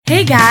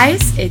Hey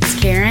guys, it's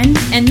Karen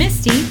and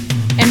Misty,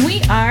 and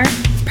we are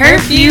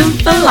Perfume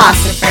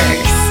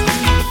Philosophers.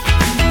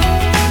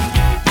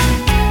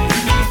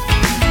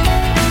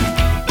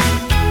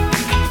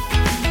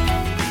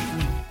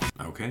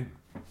 Okay.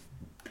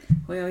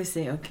 We always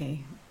say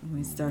okay when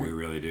we start. We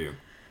really do.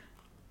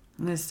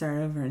 I'm going to start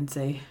over and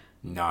say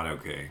Not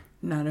okay.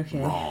 not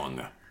okay.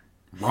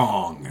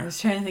 Wrong. I was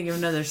trying to think of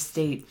another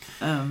state.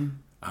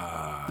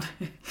 CO.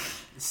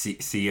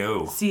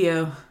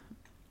 CO.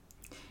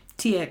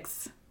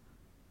 TX.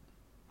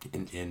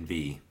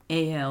 NV.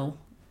 AL.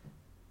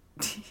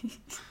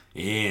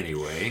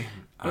 Anyway.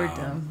 We're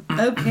dumb.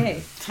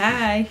 Okay.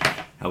 Hi.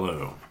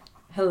 Hello.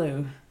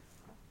 Hello,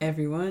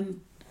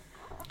 everyone.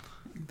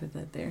 Put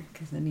that there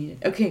because I need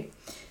it. Okay.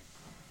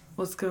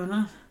 What's going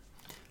on?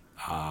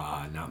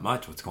 Not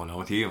much. What's going on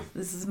with you?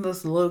 This is the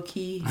most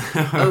low-key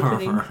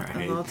opening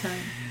Right. of all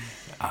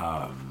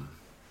time.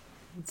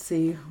 Let's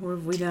see. What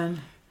have we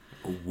done?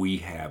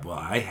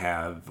 I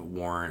have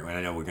worn, and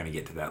I know we're going to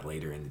get to that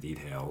later in the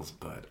details,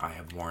 but I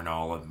have worn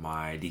all of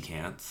my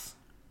decants,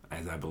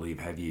 as I believe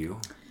have you.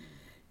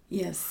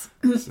 Yes.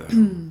 So,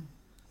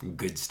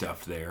 good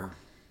stuff there,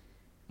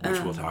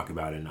 which we'll talk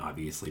about in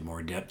obviously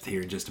more depth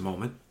here in just a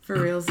moment. For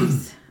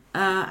realsies.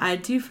 I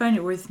do find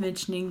it worth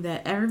mentioning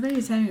that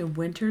everybody's having a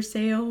winter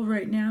sale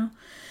right now.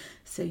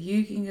 So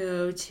you can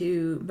go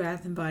to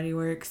Bath and Body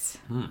Works,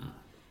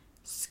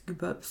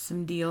 scoop up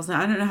some deals.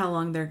 Now, I don't know how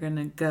long they're going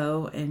to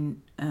go,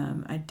 and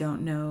I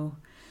don't know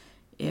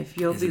if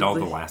you'll Is be... it all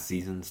the last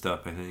season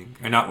stuff, I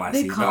think? Or not last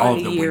They season, but call all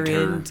it of a the winter.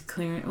 year-end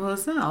clearance. Well,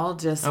 it's not all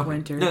just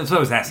winter. No, that's what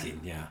I was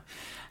asking, yeah.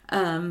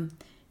 And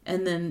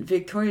then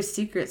Victoria's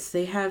Secrets,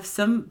 they have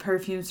some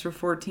perfumes for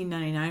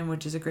 $14.99,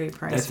 which is a great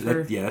price.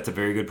 That's a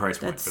very good price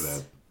point for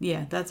that.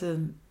 Yeah, that's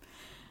a...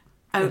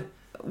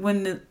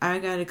 When I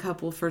got a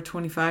couple for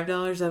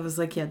 $25, I was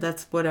like, yeah,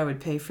 that's what I would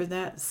pay for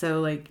that.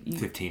 So, like...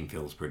 15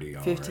 feels pretty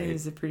all 15 right.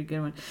 is a pretty good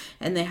one.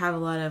 And they have a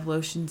lot of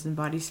lotions and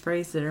body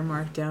sprays that are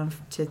marked down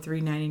to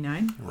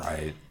 $3.99.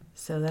 Right.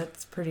 So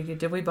that's pretty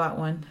good. We bought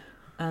one.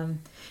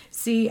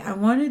 See, I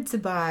wanted to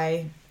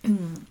buy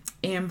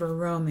Amber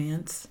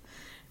Romance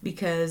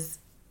because,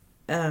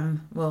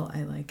 well,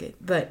 I like it.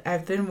 But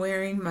I've been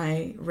wearing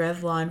my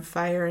Revlon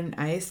Fire and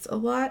Ice a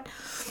lot.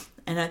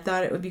 And I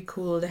thought it would be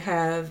cool to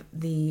have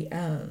the,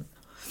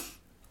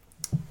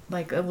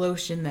 like a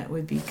lotion that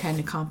would be kind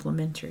of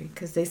complimentary.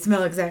 Because they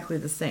smell exactly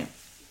the same.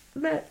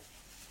 But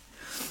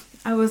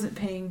I wasn't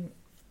paying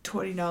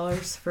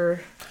 $20 for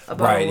a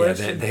bottle of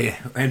lotion. They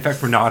in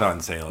fact were not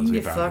on sale as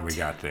we found when we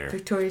got there.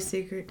 Victoria's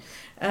Secret.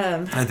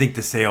 I think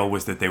the sale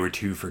was that they were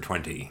 2 for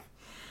 $20.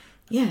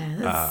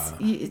 Yeah,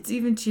 it's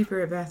even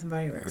cheaper at Bath and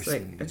Body Works.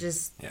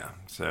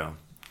 So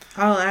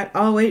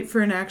I'll wait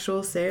for an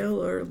actual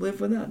sale or live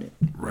without it.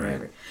 Right.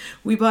 Whatever.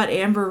 We bought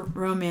Amber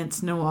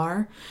Romance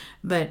Noir,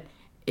 but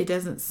it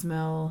doesn't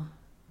smell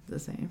the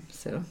same.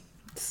 So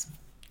it's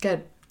got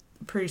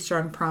a pretty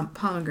strong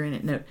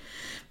pomegranate note.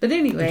 But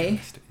anyway,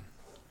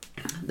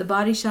 the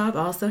Body Shop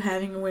also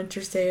having a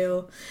winter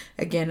sale.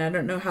 Again, I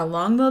don't know how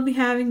long they'll be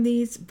having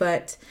these,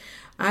 but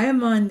I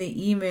am on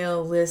the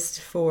email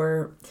list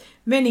for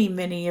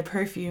many a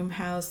perfume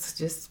house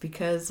just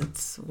because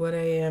it's what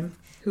I am,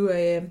 who I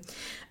am.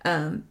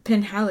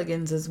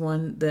 Penhaligon's is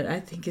one that I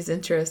think is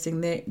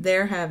interesting.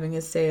 They're having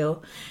a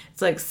sale.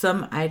 It's like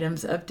some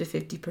items up to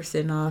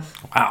 50%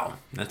 off. Wow,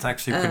 that's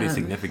actually pretty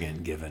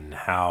significant given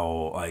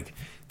how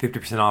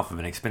 50% off of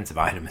an expensive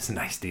item is a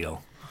nice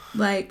deal.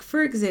 Like,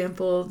 for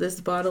example, this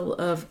bottle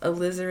of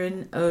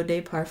Alizarin Eau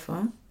de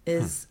Parfum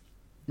is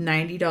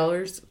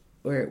 $90,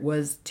 where it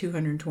was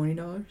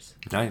 $220.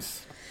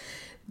 Nice.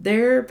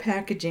 Their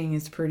packaging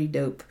is pretty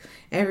dope.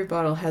 Every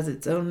bottle has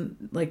its own,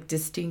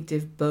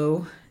 distinctive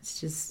bow. It's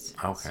just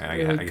okay.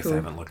 really I guess cool. I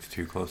haven't looked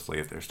too closely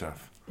at their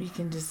stuff. You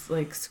can just,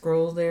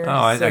 scroll there.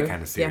 Oh, I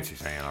kind of see what you're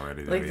saying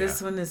already. Though,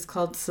 this one is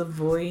called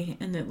Savoy,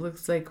 and it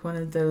looks like one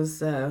of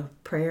those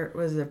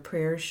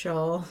prayer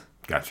shawl.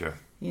 Gotcha.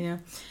 You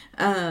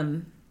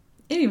know?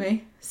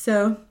 Anyway,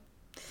 so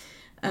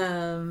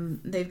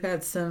they've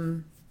got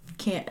some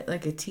a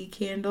tea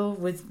candle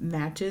with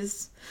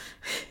matches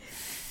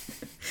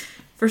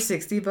for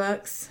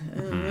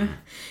 $60.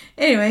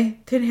 Anyway,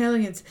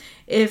 Penhaligon's.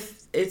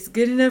 If it's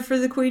good enough for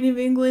the Queen of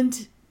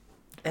England,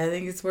 I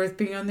think it's worth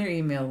being on their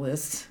email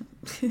list.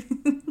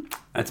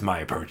 That's my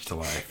approach to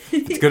life.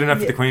 It's good enough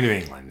for the Queen of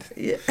England.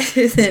 Yeah.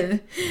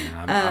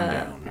 I'm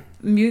down.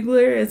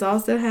 Mugler is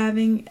also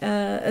having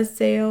a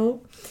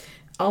sale.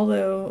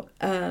 Although,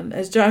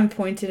 as John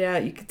pointed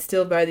out, you could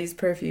still buy these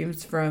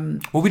perfumes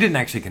from... Well, we didn't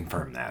actually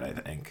confirm that, I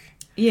think.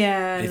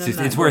 Yeah.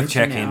 It's worth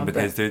checking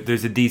because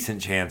there's a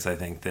decent chance, I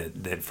think,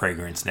 that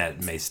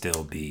FragranceNet may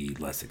still be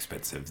less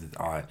expensive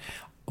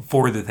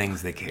for the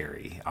things they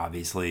carry.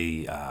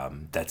 Obviously,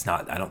 that's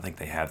not... I don't think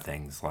they have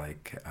things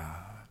like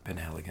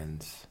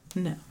Penhaligon's.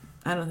 No,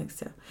 I don't think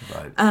so.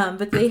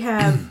 But they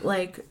have,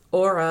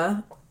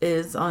 Aura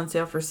is on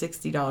sale for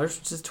 $60,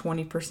 which is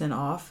 20%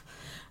 off.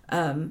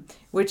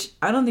 Which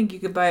I don't think you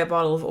could buy a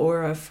bottle of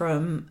Aura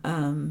from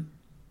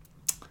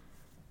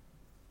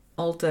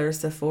Ulta or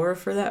Sephora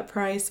for that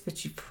price,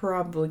 but you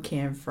probably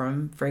can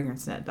from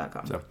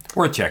fragrancenet.com. So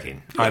worth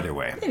checking either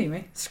way.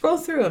 Anyway, scroll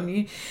through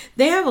them.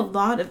 They have a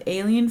lot of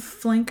alien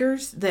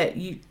flankers that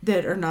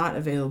are not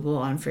available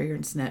on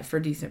FragranceNet for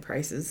decent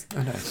prices.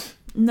 Oh, nice.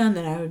 None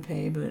that I would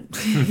pay, but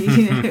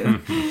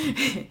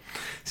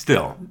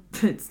Still,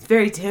 it's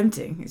very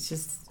tempting. It's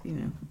just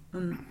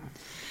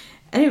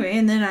anyway,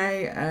 and then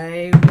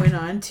I went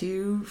on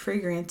to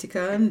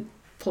Fragrantica and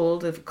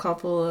pulled a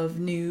couple of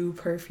new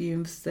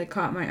perfumes that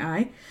caught my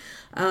eye.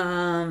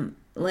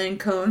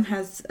 Lancôme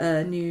has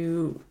a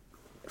new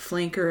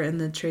flanker in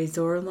the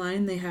Trésor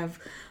line. They have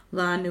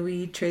La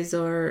Nuit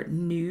Trésor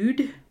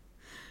Nude,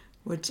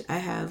 which I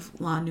have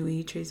La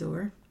Nuit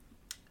Trésor.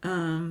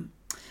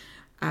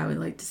 I would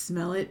like to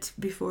smell it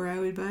before I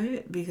would buy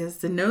it because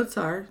the notes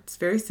it's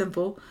very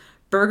simple: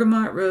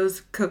 bergamot,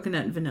 rose,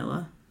 coconut, and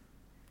vanilla.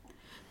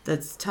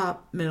 That's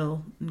top,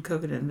 middle, and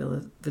coconut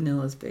and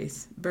vanilla's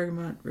base.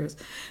 Bergamot, rose.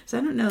 So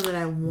I don't know that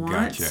I want...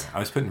 Gotcha. I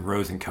was putting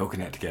rose and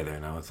coconut together,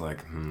 and I was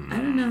like, I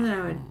don't know that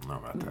I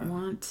would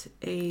want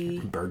a...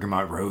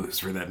 Bergamot rose,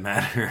 for that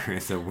matter.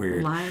 It's a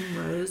weird... Lime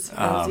rose,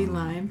 rosy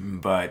lime.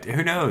 But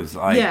who knows?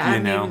 I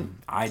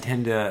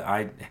tend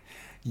to...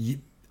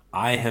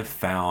 I have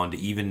found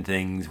even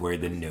things where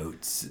the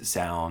notes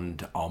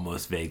sound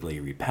almost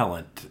vaguely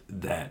repellent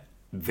that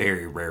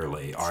very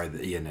rarely are,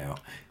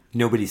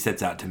 nobody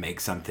sets out to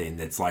make something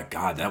that's like,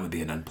 God, that would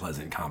be an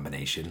unpleasant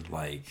combination.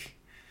 Like,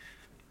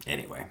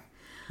 anyway,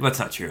 that's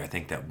not true. I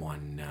think that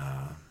one,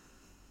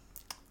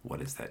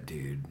 what is that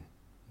dude?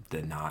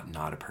 The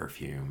not a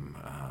perfume.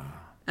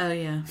 Oh,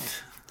 yeah.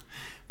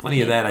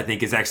 Plenty of that, I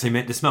think, is actually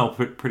meant to smell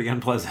pretty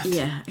unpleasant.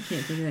 Yeah, I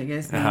can't think of that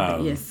guy's name,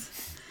 but yes.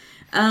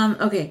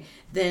 Okay,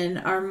 then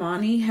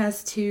Armani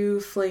has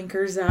 2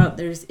 flankers out.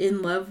 There's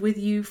In Love With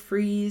You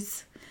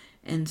Freeze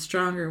and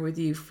Stronger With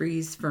You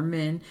Freeze for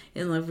men.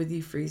 In Love With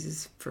You Freeze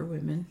is for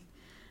women.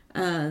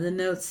 The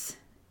notes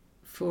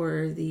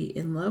for the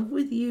In Love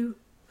With You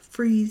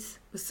Freeze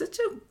was such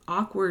an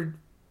awkward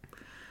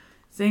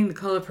thing to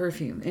call a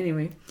perfume.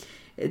 Anyway,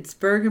 it's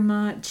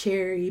bergamot,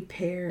 cherry,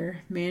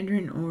 pear,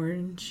 mandarin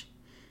orange,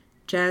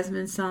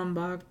 jasmine,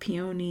 sambac,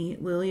 peony,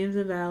 lily of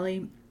the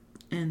valley,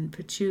 and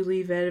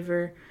patchouli,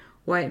 vetiver,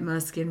 white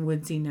musk, and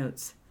woodsy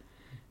notes.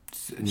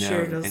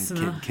 Sure,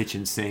 and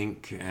kitchen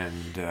sink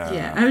and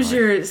I'm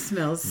sure it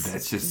smells.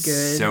 That's just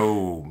good.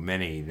 So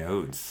many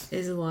notes.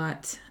 Is a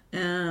lot.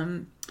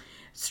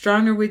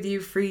 Stronger With You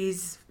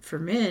Freeze for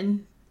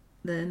men.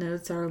 The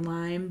notes are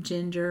lime,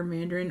 ginger,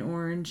 mandarin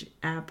orange,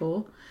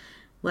 apple,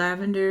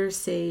 lavender,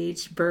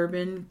 sage,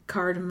 bourbon,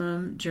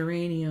 cardamom,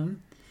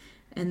 geranium,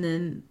 and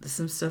then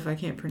some stuff I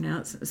can't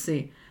pronounce. Let's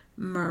see,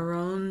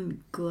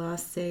 marron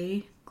glace,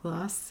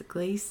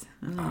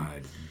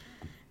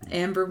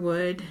 amber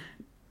wood,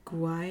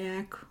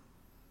 guaiac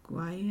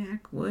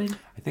wood.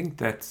 I think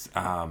that's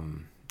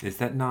is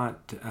that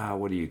not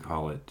what do you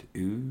call it?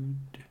 Oud?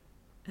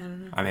 I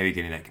don't know. I may be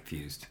getting that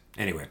confused.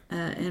 Anyway.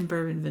 And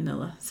bourbon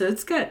vanilla. So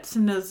it's got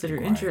some notes that are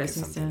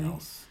interesting sounding.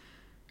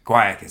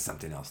 Guaiac is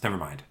something else. Never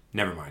mind.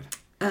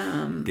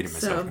 Getting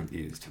myself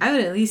confused. I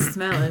would at least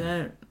smell it.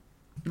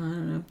 I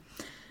don't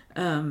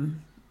know.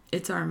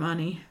 It's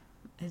Armani.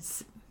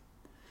 It's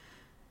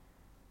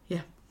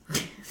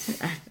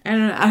I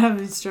don't know. I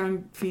have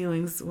strong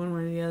feelings one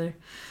way or the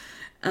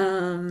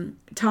other.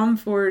 Tom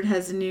Ford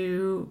has a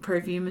new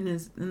perfume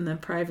in the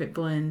Private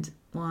Blend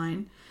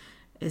line.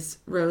 It's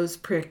Rose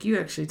Prick. You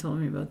actually told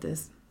me about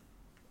this.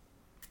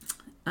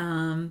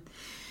 The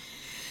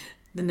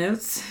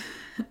notes: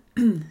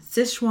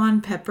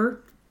 Sichuan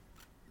pepper,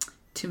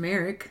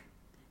 turmeric,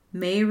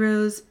 May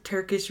rose,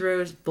 Turkish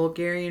rose,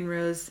 Bulgarian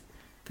rose,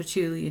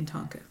 patchouli, and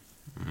tonka.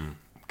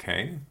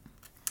 Okay.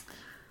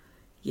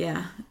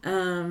 Yeah.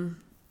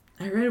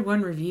 I read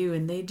one review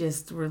and they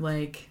just were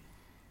like,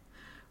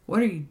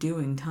 what are you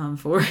doing, Tom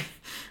Ford?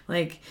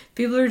 Like,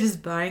 people are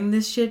just buying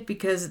this shit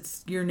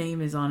because your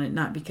name is on it,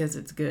 not because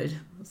it's good.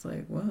 I was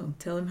like, whoa,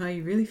 tell him how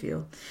you really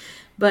feel.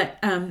 But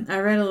I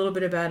read a little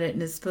bit about it,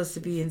 and it's supposed to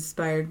be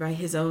inspired by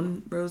his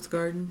own rose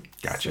garden.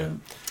 Gotcha. So.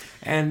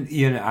 And,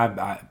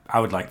 I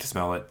would like to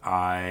smell it.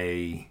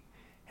 I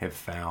have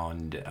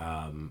found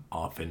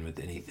often with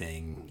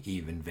anything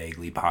even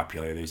vaguely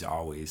popular, there's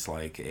always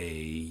like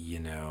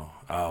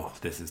oh,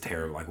 this is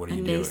terrible. Like, what are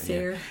you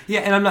doing? Yeah,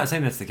 and I'm not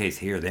saying that's the case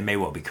here. They may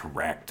well be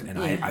correct. And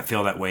I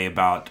feel that way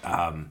about,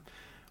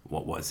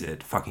 what was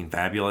it? Fucking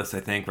Fabulous, I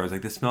think. Where I was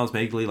like, this smells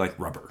vaguely like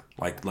rubber.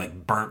 Like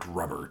burnt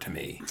rubber to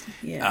me.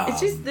 Yeah. It's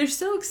just, they're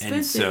so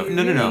expensive. So,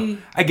 no.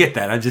 I get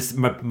that. I just,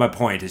 my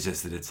point is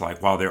just that it's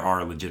like, while there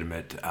are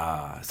legitimate,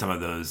 some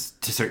of those,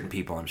 to certain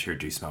people, I'm sure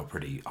do smell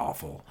pretty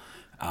awful.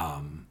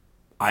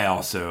 I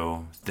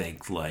also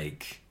think,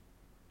 like,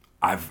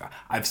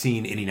 I've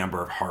seen any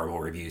number of horrible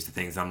reviews to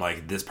things. I'm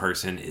like, this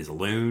person is a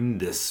loon.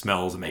 This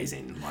smells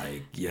amazing.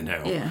 Like,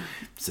 Yeah.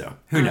 So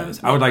who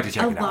knows? I would like to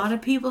check it out. A lot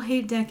of people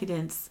hate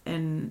decadence,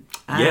 and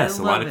yes,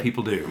 a lot of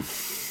people do.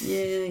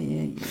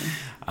 Yeah.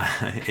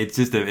 It's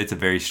just it's a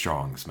very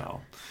strong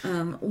smell.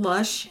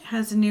 Lush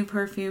has a new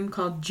perfume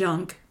called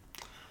Junk.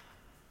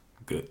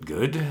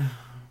 Good.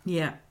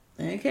 Yeah.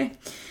 Okay.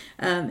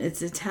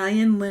 It's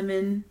Italian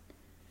lemon,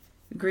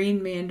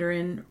 green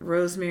mandarin,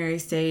 rosemary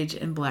sage,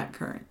 and black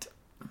currant.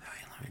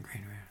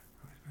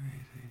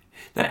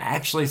 That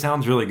actually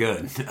sounds really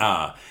good.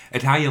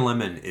 Italian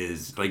lemon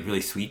is like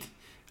really sweet.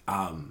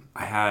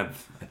 I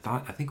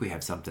think we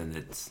have something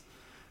that's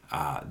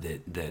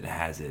that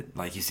has it,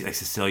 like you see, like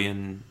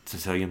Sicilian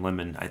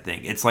lemon. I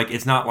think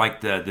it's not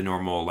like the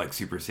normal like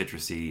super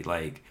citrusy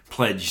like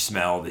pledge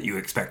smell that you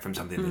expect from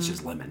something that's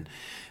just lemon.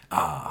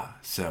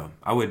 So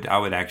I would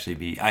actually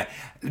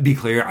be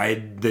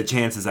clear. The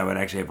chances I would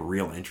actually have a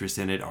real interest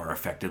in it are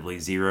effectively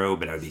zero,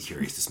 but I would be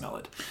curious to smell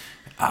it.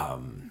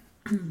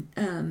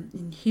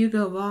 And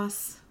Hugo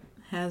Boss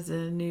has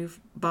a new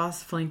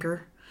Boss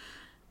flanker.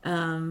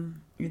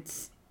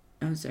 It's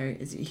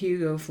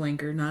Hugo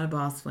flanker, not a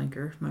Boss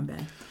flanker. My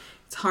bad.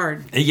 It's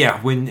hard.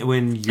 Yeah,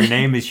 when your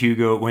name is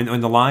Hugo,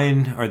 when the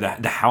line or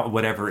the how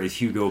whatever is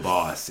Hugo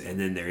Boss, and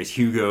then there's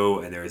Hugo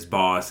and there's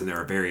Boss and there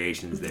are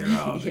variations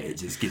thereof, It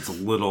just gets a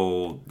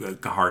little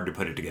hard to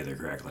put it together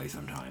correctly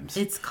sometimes.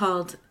 It's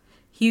called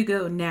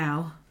Hugo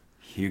Now.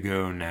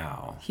 Hugo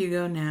Now.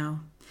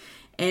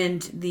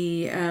 And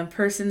the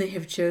person they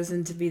have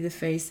chosen to be the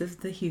face of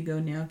the Hugo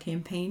Now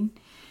campaign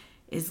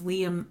is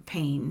Liam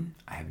Payne.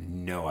 I have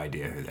no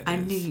idea who that is. I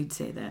knew you'd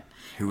say that.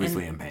 Who is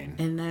Liam Payne?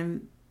 And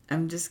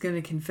I'm just going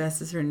to confess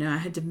this right now. I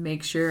had to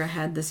make sure I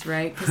had this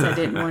right because I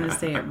didn't want to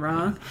say it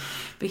wrong.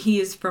 But he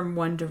is from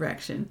One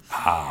Direction.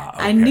 Okay.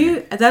 I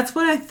knew, that's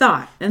what I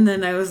thought. And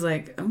then I was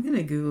like, I'm going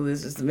to Google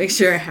this just to make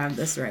sure I have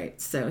this right.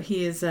 So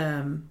he is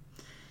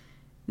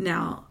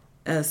now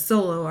a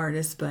solo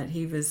artist, but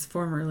he was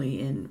formerly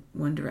in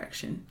One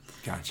Direction.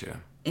 Gotcha.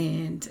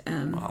 And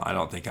well, I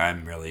don't think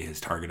I'm really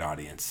his target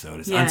audience, so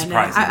it's yeah,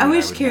 unsurprising. No, I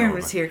wish Karen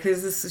was here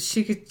because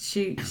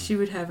she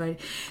would have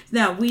ideas.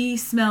 Now we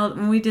smelled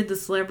when we did the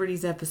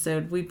celebrities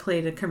episode. We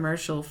played a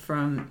commercial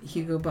from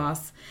Hugo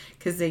Boss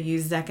because they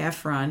used Zac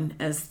Efron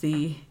as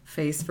the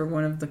face for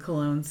one of the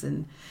colognes,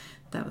 and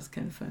that was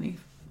kind of funny.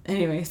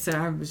 Anyway, so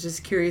I was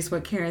just curious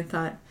what Karen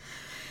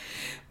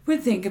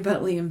would think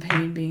about Liam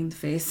Payne being the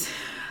face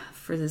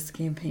for this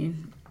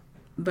campaign.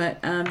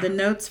 But the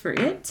notes for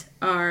it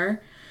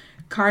are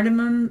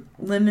cardamom,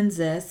 lemon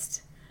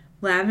zest,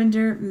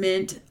 lavender,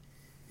 mint,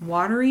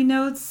 watery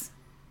notes,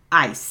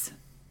 ice.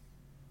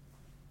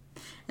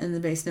 And the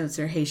base notes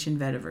are Haitian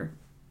vetiver.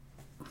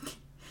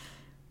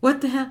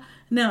 What the hell?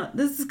 Now,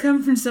 this is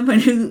coming from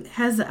someone who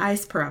has an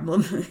ice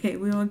problem. Okay,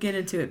 we won't get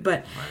into it,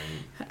 but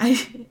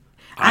right.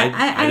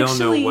 I don't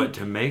know what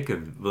to make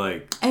of,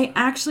 like... I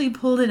actually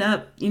pulled it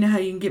up. You know how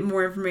you can get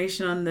more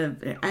information on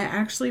I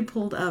actually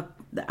pulled up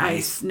the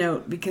ice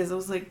note because I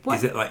was like, what?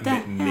 Is it like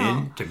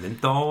mint to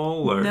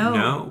menthol or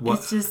no? What?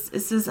 It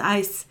says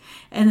ice,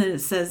 and then it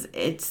says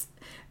it's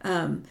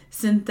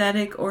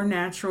synthetic or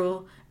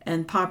natural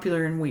and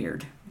popular and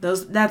weird.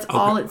 That's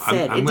all it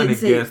said. I'm it didn't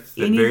say guess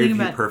that anything very few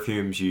about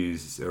perfumes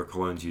or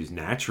colognes use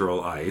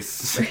natural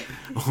ice.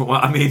 Well,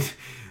 I mean,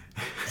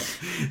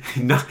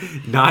 not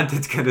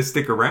that's going to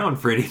stick around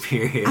for any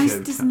period. Ice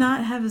does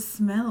not have a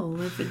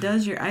smell. If it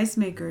does, your ice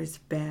maker is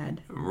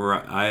bad.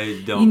 Right.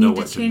 I don't know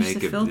what to make of this. You need to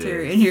change the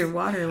filter in your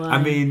water line.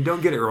 I mean,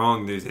 don't get it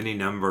wrong. There's any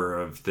number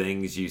of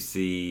things you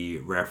see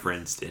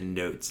referenced in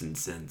notes and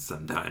scents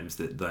sometimes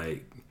that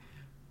like.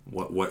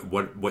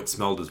 What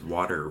smell does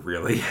water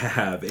really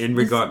have in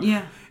regards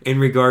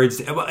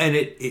to, well, and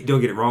it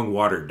don't get it wrong,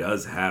 water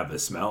does have a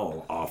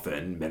smell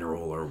often,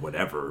 mineral or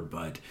whatever,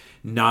 but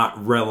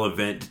not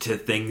relevant to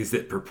things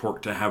that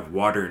purport to have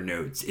water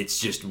notes. It's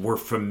just we're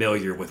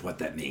familiar with what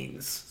that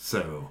means.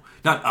 So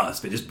not us,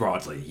 but just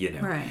broadly,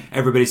 right.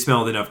 Everybody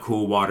smelled enough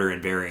cool water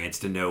and variants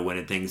to know when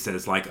a thing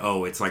says like,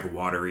 oh, it's like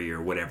watery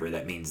or whatever,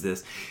 that means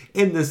this.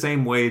 In the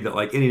same way that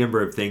like any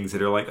number of things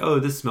that are like, oh,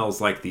 this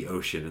smells like the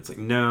ocean. It's like,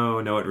 no,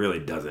 it really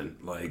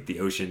doesn't. Like the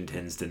ocean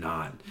tends to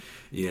not,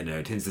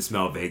 tends to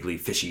smell vaguely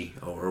fishy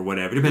or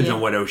whatever. Depends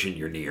on what ocean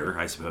you're near,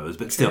 I suppose.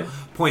 But still,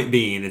 point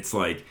being, it's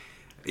like,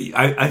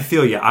 I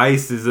feel you.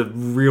 Ice is a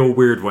real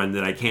weird one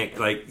that I can't,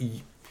 like,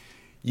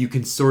 you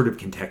can sort of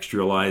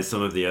contextualize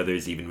some of the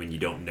others even when you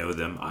don't know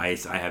them.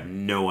 Ice, I have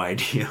no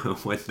idea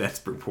what that's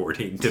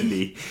purporting to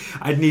be.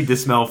 I'd need to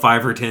smell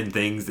 5 or 10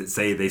 things that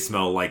say they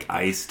smell like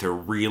ice to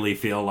really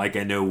feel like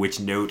I know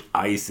which note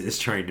ice is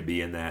trying to be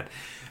in that.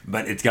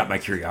 But it's got my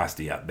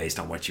curiosity up based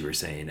on what you were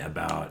saying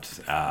about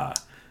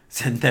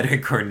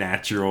synthetic or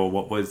natural.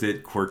 What was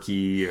it?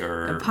 Quirky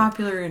or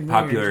popular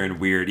and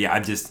weird.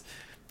 Yeah,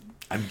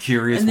 I'm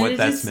curious what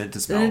that's meant to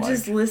smell like. It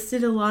just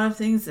listed a lot of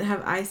things that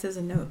have ice as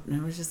a note.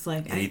 And I was just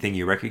like... Anything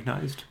you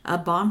recognized? A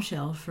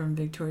bombshell from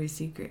Victoria's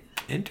Secret.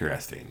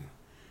 Interesting.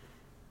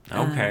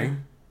 Okay.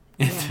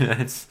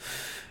 That's...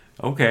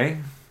 Okay.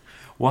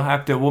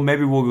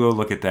 Maybe we'll go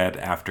look at that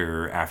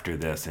after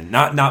this. And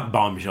not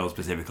bombshell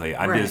specifically.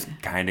 I'm just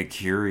kind of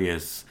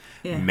curious.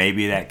 Yeah.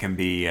 Maybe that can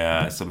be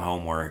some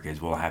homework as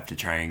we'll have to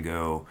try and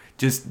go...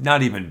 Just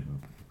not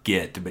even...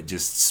 but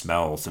just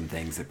smell some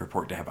things that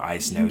purport to have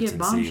ice notes and see. You can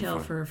get bombshell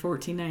for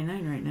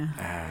 $14.99 right now.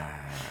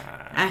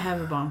 I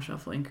have a Bombshell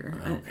flanker.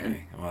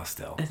 Okay, well,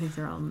 still. I think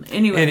they're all...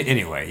 Anyway.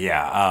 Anyway,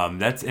 yeah.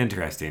 That's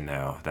interesting,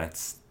 though.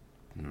 That's...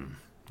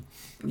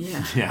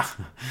 Yeah. Yeah.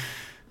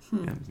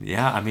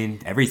 Yeah, I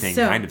mean, everything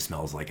kind of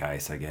smells like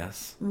ice, I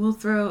guess. We'll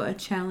throw a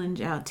challenge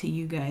out to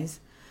you guys,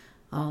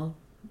 all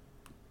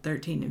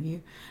 13 of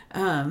you,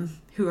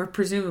 who are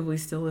presumably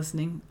still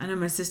listening. I know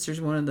my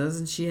sister's one of those,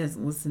 and she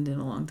hasn't listened in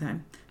a long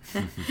time.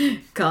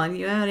 Calling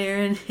you out,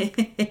 Aaron.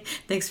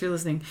 Thanks for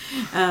listening.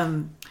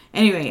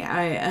 Anyway,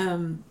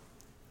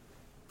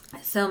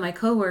 so my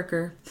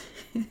coworker,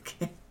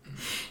 okay,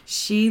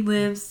 she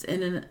lives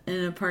in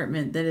an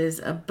apartment that is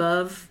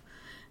above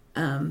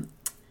an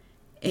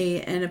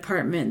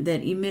apartment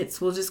that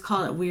emits, we'll just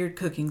call it weird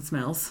cooking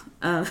smells.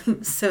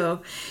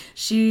 So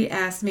she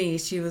asked me,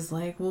 she was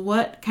like, well,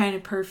 what kind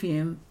of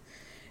perfume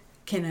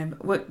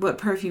what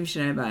perfume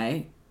should I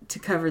buy to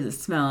cover the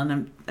smell?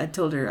 And I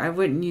told her I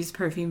wouldn't use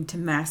perfume to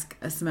mask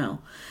a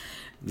smell.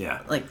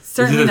 Yeah. Like,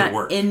 certainly not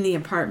work in the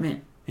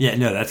apartment. Yeah,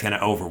 no, that's going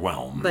to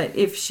overwhelm. But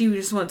if she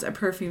just wants a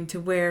perfume to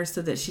wear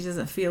so that she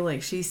doesn't feel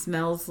like she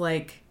smells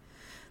like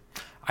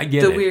I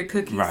get the it. weird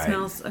cooking Right.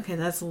 smells, okay,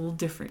 that's a little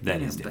different.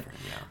 That is different,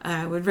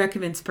 yeah. I would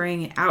recommend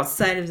spraying it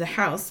outside of the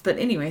house. But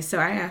anyway, so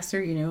I asked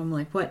her, I'm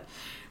like, what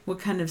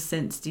kind of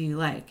scents do you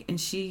like? And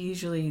she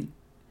usually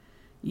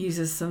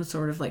uses some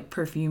sort of like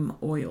perfume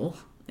oil.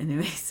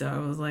 Anyway, so I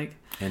was like,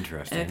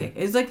 interesting. Okay,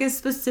 it's like a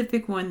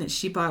specific one that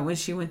she bought when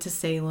she went to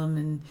Salem,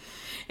 and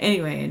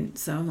anyway, and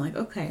so I'm like,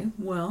 okay,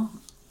 well,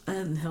 that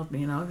doesn't help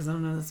me at all because I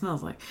don't know what it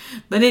smells like.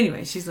 But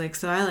anyway, she's like,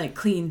 so I like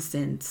clean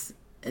scents,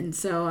 and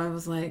so I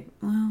was like,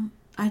 well,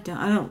 I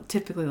don't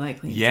typically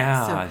like clean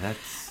scents. So,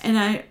 That's... And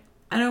I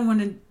don't want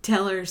to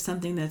tell her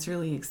something that's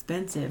really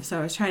expensive, so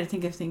I was trying to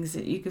think of things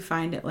that you could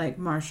find at like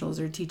Marshall's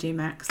or TJ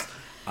Maxx.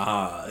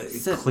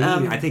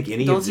 Clean. I think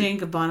any Dolce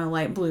of & Gabbana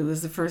Light Blue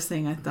was the first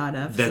thing I thought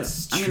of.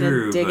 That's I'm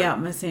true. I'm gonna dig out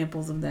my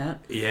samples of that.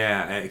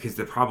 Yeah, because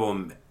the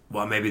problem.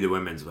 Well, maybe the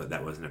women's,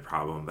 that wasn't a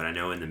problem, but I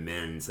know in the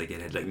men's, like,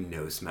 it had like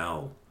no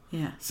smell.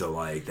 Yeah. So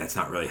like that's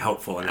not really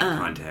helpful in that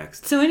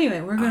context. So anyway,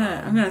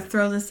 I'm gonna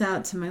throw this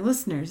out to my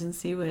listeners and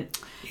see what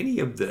any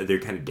of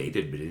they're kind of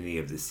dated, but any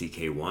of the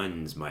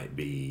CK1s might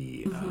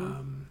be.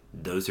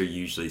 Those are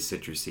usually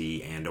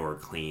citrusy and or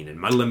clean. And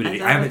my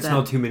limited, I haven't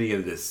smelled too many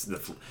of this.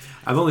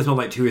 I've only smelled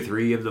like 2 or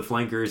 3 of the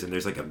flankers, and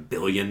there's like a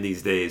billion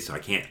these days. So I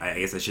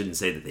guess I shouldn't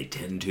say that they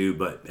tend to,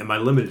 but in my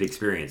limited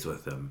experience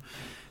with them,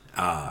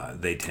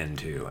 they tend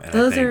to. And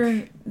those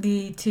are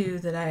the 2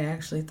 that I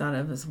actually thought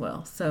of as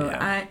well. So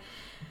yeah.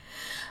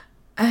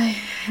 I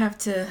have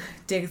to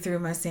dig through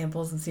my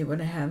samples and see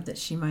what I have that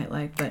she might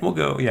like. But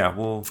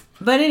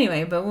But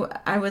anyway,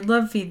 I would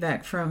love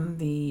feedback from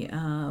the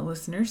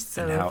listeners.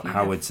 So and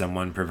how would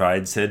someone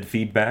provide said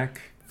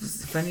feedback?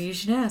 It's funny you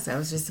should ask. I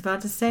was just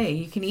about to say,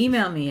 you can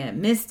email me at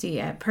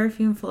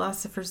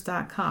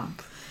misty@perfumephilosophers.com.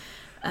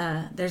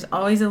 There's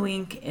always a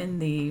link in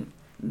the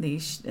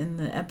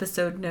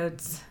episode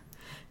notes.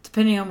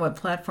 Depending on what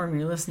platform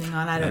you're listening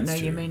on, I don't know.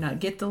 True. You may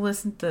not get the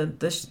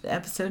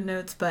episode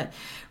notes, but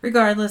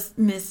regardless,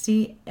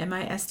 Misty,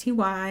 Misty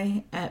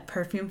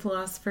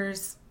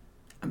 @perfumephilosophers.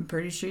 I'm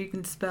pretty sure you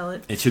can spell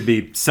it. It should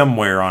be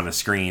somewhere on a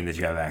screen that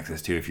you have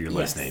access to if you're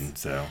listening.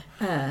 So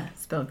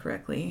spelled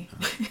correctly.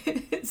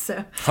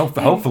 So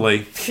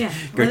hopefully, yeah.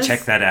 Go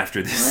check that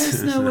after this. Let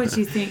us know what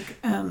you think,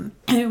 and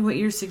what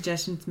your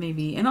suggestions may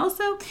be. And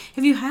also,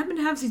 if you happen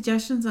to have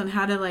suggestions on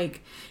how to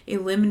like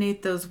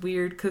eliminate those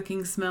weird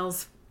cooking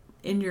smells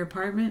in your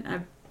apartment,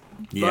 I'd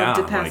love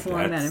to pass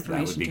along that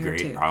information. That would be to her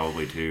great, too.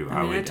 probably too.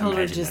 I told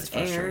her just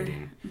air,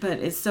 but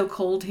it's so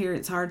cold here;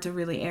 it's hard to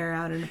really air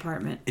out an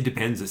apartment. It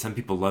depends. Some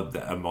people love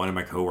that. One of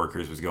my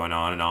coworkers was going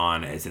on and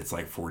on as it's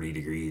like 40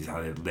 degrees.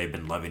 How they've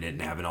been loving it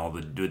and having all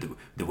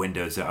the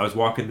windows. So I was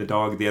walking the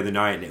dog the other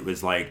night and it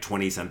was like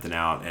 20 something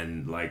out,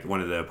 and like one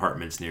of the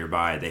apartments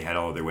nearby, they had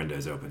all of their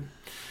windows open.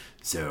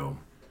 So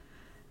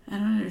I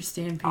don't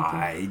understand people.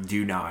 I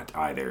do not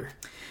either.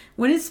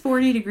 When it's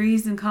 40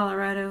 degrees in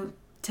Colorado,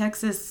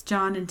 Texas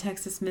John and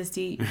Texas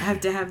Misty have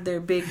to have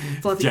their big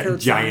fluffy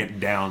coats giant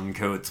down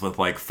coats with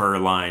like fur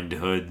lined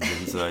hoods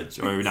and such,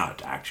 or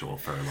not actual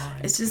fur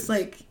lined. It's just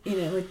like what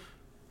do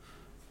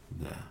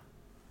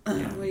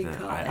you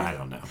call it? I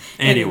don't know.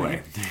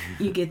 Anyway,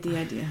 you get the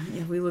idea.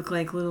 Yeah, we look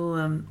like we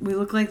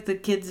look like the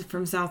kids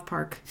from South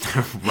Park.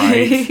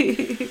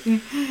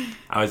 Right.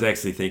 I was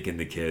actually thinking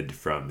the kid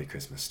from The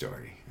Christmas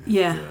Story.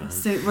 Yeah,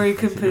 so where he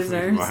could put his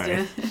arms. Right.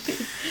 Yeah.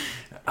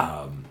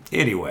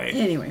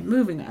 Anyway,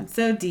 moving on.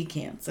 So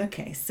decants.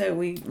 Okay, so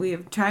we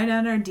have tried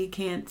out our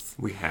decants.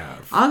 We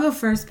have. I'll go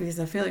first because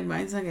I feel like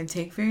mine's not going to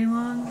take very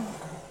long.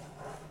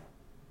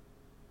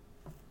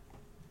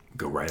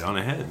 Go right on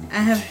ahead.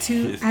 I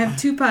have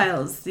two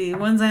piles: the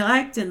ones I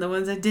liked and the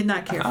ones I did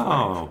not care for.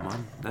 Oh,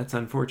 that's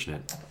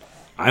unfortunate.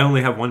 I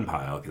only have one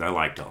pile because I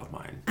liked all of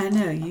mine. I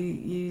know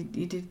you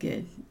did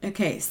good.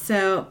 Okay,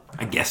 so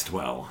I guessed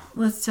well.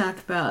 Let's talk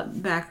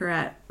about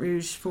Baccarat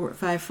Rouge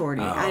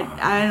 540.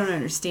 I don't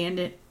understand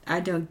it. I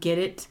don't get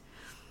it.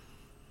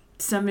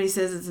 somebody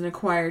says it's an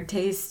acquired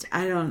taste.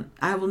 I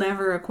will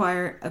never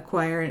acquire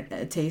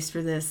a taste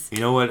for this. You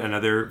know what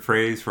another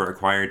phrase for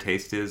acquired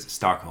taste is?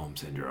 Stockholm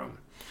syndrome.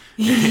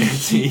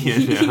 Yes.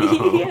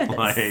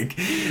 Like,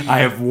 I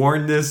have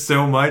worn this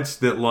so much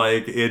that,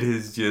 like, it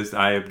is just,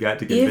 I have got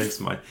to convince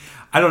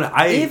I don't know.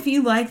 If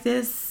you like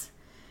this,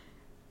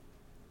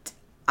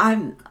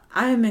 I'm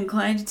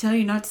inclined to tell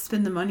you not to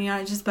spend the money on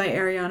it. Just buy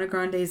Ariana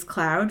Grande's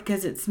Cloud,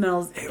 because it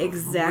smells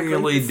exactly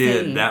really the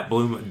same. did. That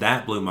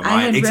blew my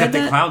mind. Except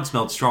the Cloud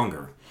smelled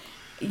stronger.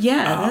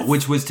 Yeah,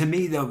 which was to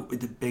me the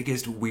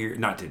biggest weird.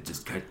 Not to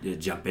just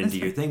jump into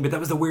your thing, but that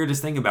was the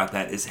weirdest thing about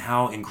that, is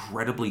how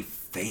incredibly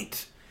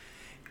faint.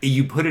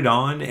 You put it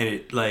on, and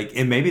it, like,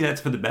 and maybe that's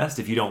for the best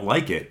if you don't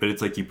like it, but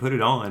it's like you put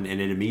it on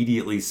and it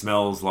immediately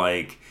smells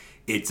like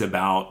it's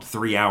about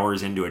 3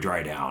 hours into a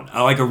dry down,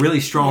 like a really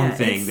strong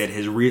thing that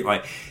has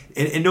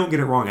and don't get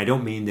it wrong, I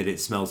don't mean that it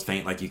smells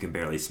faint like you can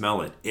barely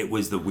smell it. It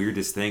was the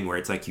weirdest thing where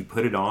it's like you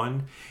put it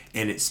on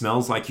and it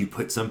smells like you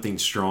put something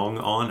strong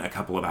on a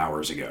couple of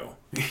hours ago.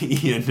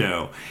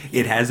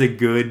 It has a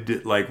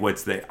good, like,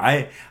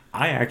 I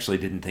actually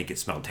didn't think it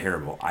smelled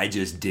terrible.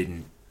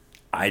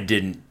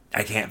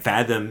 I can't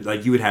fathom,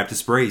 like, you would have to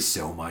spray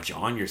so much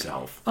on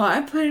yourself. Oh,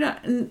 I put it on,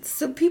 and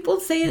so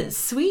people say it's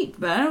sweet,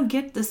 but I don't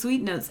get the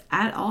sweet notes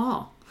at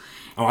all.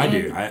 Oh, I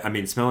do. I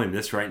mean, smelling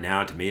this right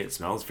now, to me, it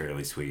smells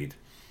fairly sweet.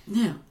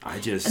 No.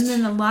 And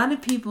then a lot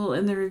of people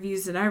in the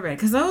reviews that I read,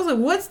 because I was like,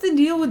 what's the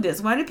deal with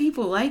this? Why do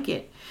people like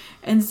it?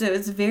 And so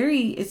it's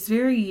very,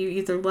 you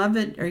either love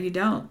it or you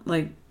don't.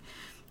 Like,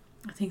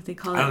 I think they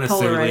call it polarizing. I don't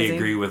necessarily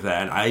agree with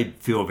that. I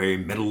feel very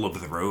middle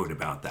of the road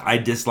about that. I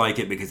dislike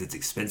it because it's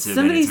expensive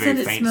and it's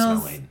very faint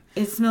smelling.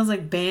 It smells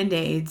like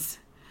Band-Aids.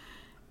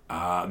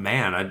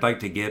 Man, I'd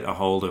like to get a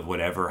hold of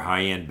whatever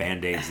high-end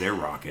Band-Aids they're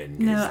rocking.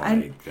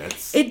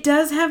 It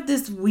does have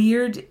this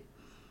weird,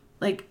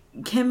 like,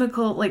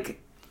 chemical, like,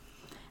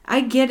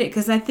 I get it,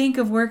 because I think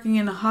of working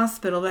in a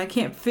hospital, but I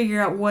can't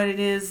figure out what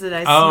it is that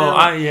I smell.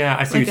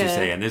 I see what you're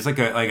saying. There's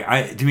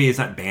to me, it's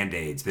not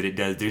Band-Aids, but it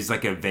does. There's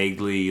like a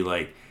vaguely,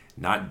 like,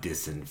 not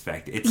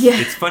disinfect.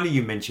 It's funny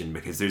you mentioned,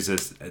 because there's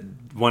this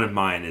one of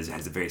mine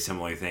has a very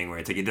similar thing where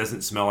it's like it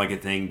doesn't smell like a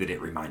thing that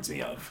it reminds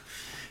me of.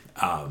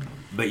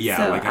 But yeah,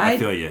 so I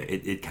feel you.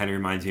 It kind of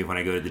reminds me of when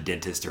I go to the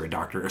dentist or a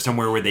doctor or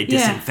somewhere where they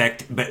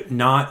disinfect, but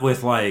not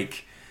with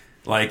like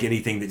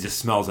anything that just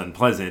smells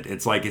unpleasant.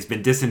 It's like it's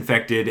been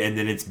disinfected and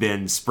then it's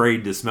been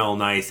sprayed to smell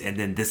nice, and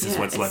then this is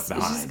what's left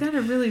behind. It's just got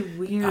a really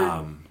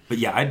weird. But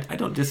yeah, I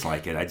don't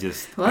dislike it. I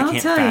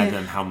can't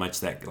fathom how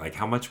much that, like,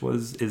 how much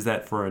is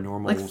that for a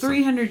normal, like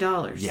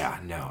 $300. Yeah,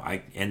 no,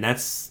 and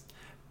that's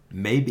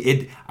maybe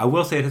it. I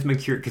will say it has been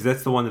cured, because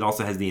that's the one that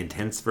also has the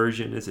intense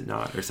version, is it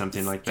not, or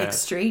something like that?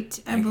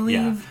 Extrait, I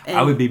believe. Yeah.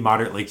 I would be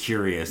moderately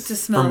curious to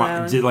smell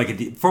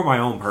for my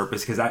own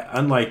purpose, because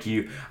unlike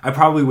you, I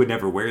probably would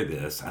never wear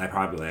this. I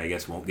probably, I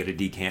guess, won't get a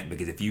decant,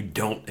 because if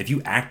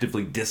you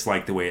actively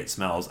dislike the way it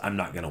smells, I'm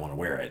not going to want to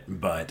wear it.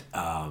 But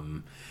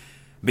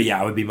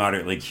yeah, I would be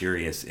moderately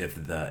curious if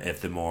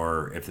the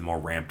more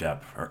ramped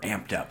up, or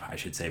amped up, I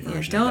should say,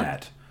 version of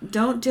that.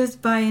 Don't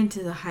just buy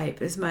into the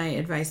hype, is my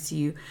advice to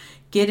you.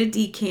 Get a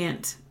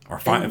decant. Or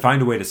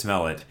find a way to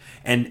smell it.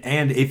 And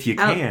if you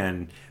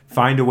can,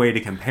 find a way to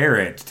compare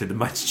it to the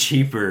much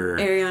cheaper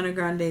Ariana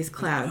Grande's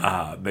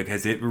Cloud.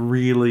 Because it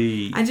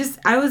really...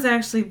 I was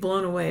actually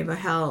blown away by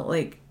how,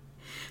 like...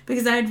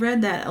 Because I had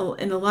read that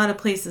in a lot of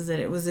places that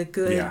it was a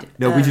good... Yeah.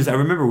 No, I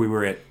remember we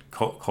were at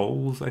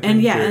Kohl's, I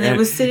think. And it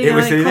was sitting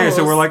there,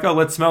 so we're like, oh,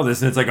 let's smell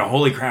this. And it's like, oh,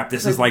 holy crap,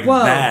 this is like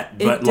that.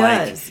 But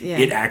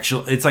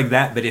it's like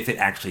that, but if it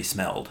actually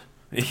smelled.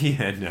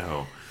 Yeah,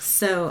 no.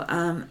 So,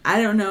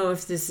 I don't know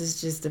if this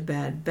is just a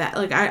bad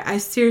like, I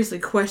seriously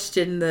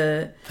question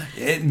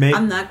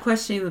I'm not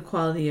questioning the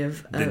quality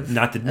of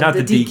not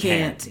the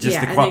decant. Just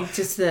I think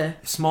just the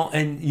small,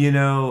 and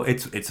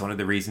it's one of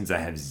the reasons I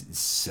have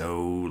so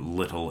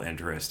little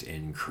interest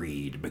in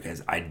Creed,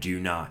 because I do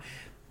not.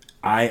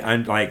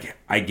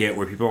 I get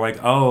where people are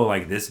like, oh,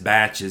 like, this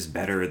batch is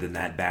better than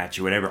that batch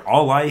or whatever.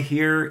 All I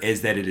hear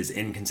is that it is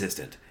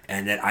inconsistent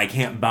and that I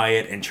can't buy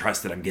it and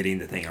trust that I'm getting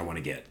the thing I want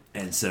to get.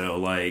 And so,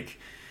 like,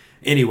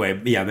 anyway,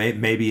 yeah,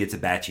 maybe it's a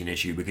batching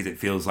issue, because it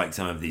feels like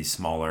some of these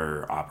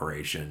smaller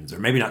operations, or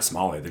maybe not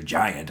smaller, they're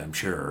giant, I'm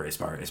sure,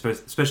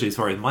 especially as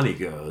far as money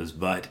goes.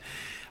 But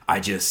I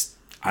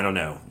don't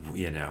know,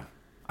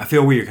 I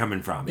feel where you're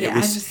coming from.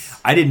 Yeah,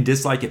 I didn't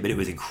dislike it, but it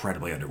was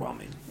incredibly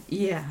underwhelming.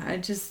 Yeah,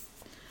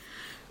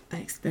 I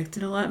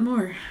expected a lot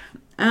more.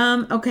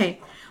 Okay,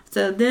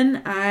 so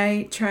then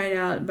I tried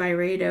out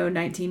Byredo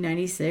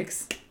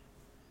 1996.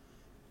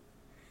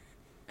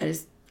 I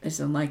just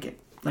don't like it.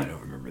 Like, I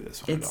don't remember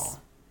this one at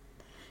all.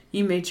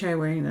 You may try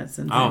wearing that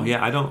sometime. Oh,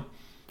 yeah, I don't.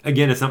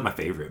 Again, it's not my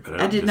favorite,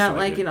 but I did not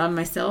like it on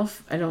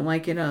myself. I don't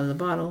like it out of the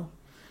bottle.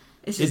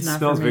 It's just not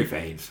for me. It smells very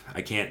faint.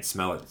 I can't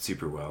smell it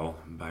super well.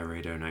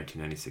 Byredo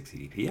 1996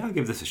 EDP. Yeah, I'll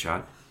give this a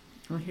shot.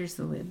 Well, here's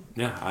the lid.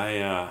 Yeah,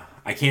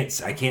 I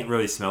can't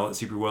really smell it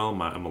super well.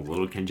 I'm a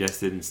little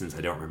congested, and since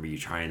I don't remember you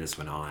trying this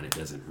one on, it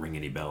doesn't ring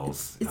any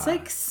bells. It's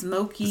like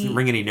smoky. Doesn't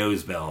ring any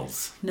nose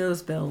bells.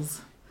 Nose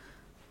bells.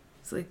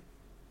 It's like,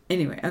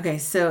 anyway, okay.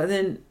 So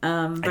then,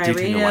 I do tend to like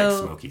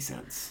Byredo smoky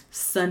scents.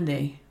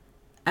 Sunday.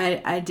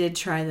 I did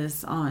try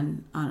this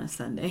on a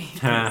Sunday.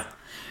 I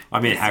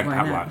mean, Why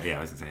not?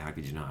 I was gonna say, how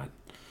could you not?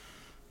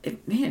 It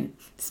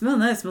smells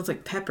nice. It smells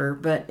like pepper,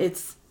 but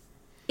it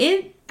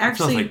It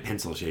actually smells like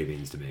pencil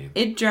shavings to me.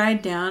 it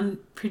dried down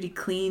pretty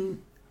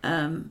clean.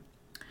 I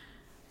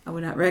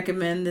would not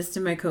recommend this to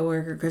my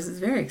coworker because it's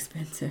very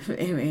expensive.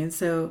 Anyway, and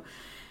so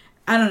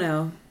I don't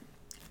know.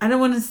 I don't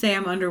want to say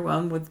I'm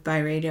underwhelmed with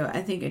Byredo.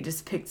 I think I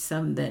just picked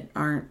some that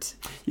aren't.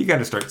 You got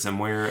to start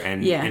somewhere,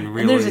 and And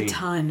really, there's a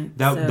ton.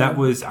 That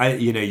was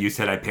you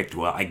said I picked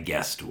well. I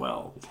guessed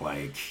well.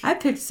 Like I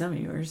picked some of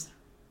yours.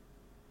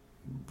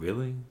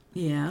 really?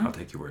 Yeah, I'll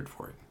take your word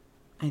for it.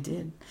 I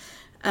did.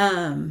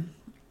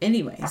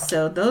 Anyway,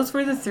 so those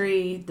were the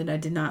 3 that I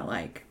did not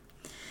like.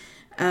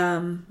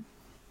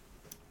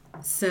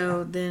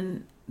 So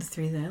then the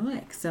 3 that I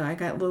like. So I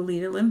got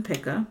Lolita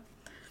Limpica,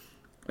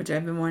 which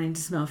I've been wanting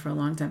to smell for a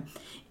long time.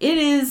 It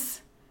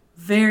is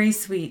very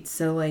sweet.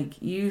 So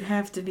like you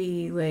have to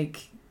be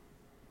like,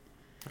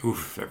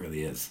 Oof, it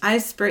really is. I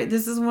sprayed.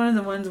 This is one of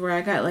the ones where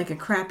I got like a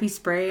crappy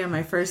spray on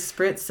my first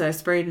spritz, so I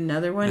sprayed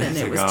another one, and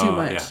It's it like, was too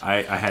much. Yeah,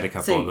 I had a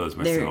couple of those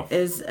myself. There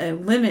is a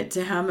limit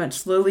to how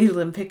much Lolita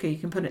Limpica you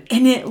can put in,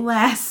 and it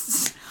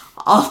lasts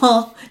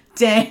all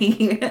day.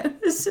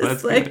 It's just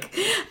That's like,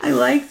 I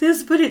like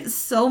this, but it's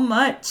so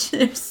much.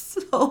 There's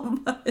so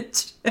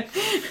much.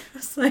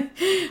 It's like,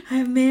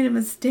 I made a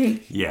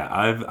mistake.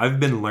 Yeah, I've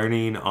been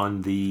learning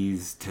on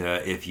these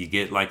to, if you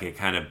get like a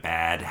kind of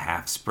bad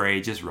half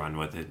spray, just run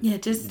with it. Yeah,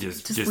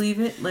 just leave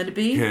it, let it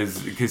be.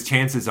 Because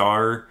chances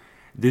are,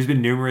 there's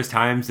been numerous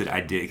times that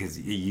I did, because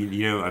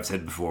you know, I've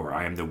said before,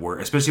 I am the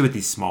worst, especially with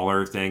these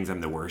smaller things,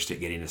 I'm the worst at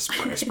getting a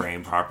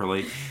spraying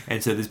properly.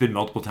 And so there's been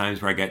multiple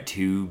times where I got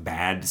 2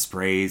 bad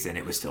sprays and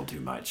it was still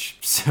too much.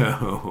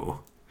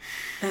 So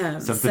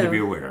something to be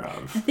aware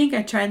of. I think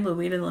I tried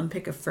Lolita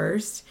Limpica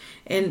first,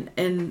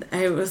 and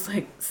I was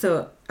like,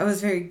 so I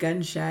was very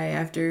gun shy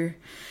after,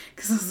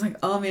 because I was like,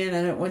 oh man,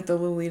 I don't want the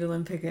Lolita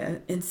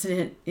Limpica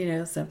incident, you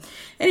know. So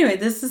anyway,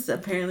 this has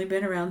apparently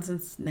been around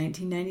since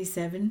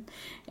 1997,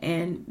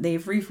 and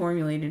they've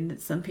reformulated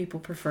it. Some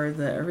people prefer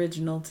the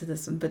original to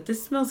this one, but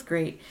this smells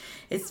great.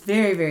 It's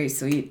very, very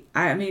sweet.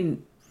 I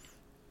mean,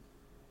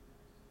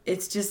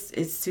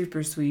 it's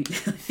super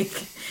sweet.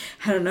 Like,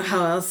 I don't know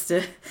how else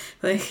to,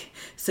 like,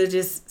 so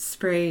just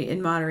spray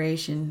in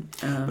moderation.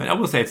 But I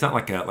will say it's not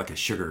like a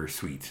sugar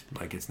sweet.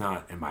 Like, it's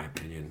not, in my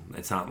opinion,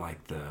 it's not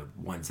like the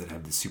ones that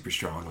have the super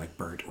strong, like,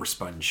 burnt or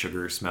spun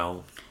sugar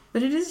smell.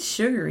 But it is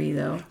sugary,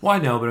 though. Well, I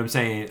know, but I'm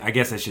saying, I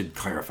guess I should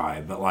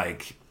clarify, but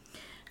like,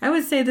 I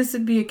would say this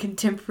would be a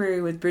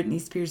contemporary with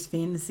Britney Spears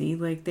Fantasy.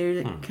 Like,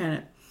 they're kind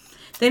of,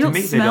 they don't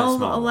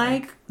smell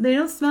alike. They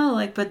don't smell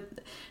alike, but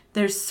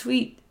they're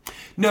sweet.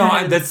 No,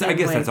 I guess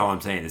that's all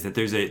I'm saying, is that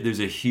there's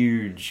a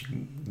huge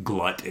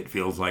glut, it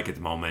feels like, at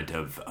the moment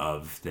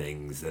of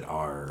things that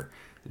are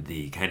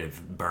the kind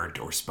of burnt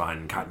or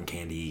spun cotton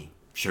candy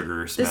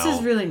sugar smell. This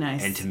is really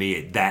nice. And to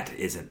me, that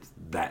isn't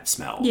that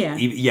smell. Yeah.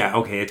 Yeah,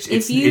 okay,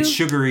 it's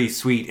sugary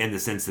sweet in the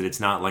sense that it's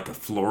not like a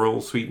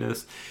floral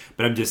sweetness,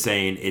 but I'm just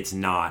saying it's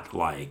not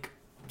like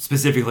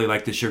specifically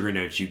like the sugar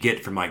notes you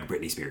get from like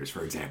Britney Spears,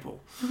 for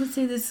example. I would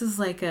say this is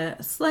like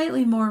a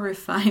slightly more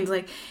refined,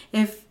 like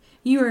if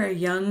you are a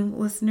young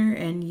listener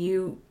and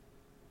you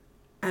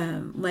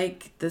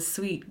like the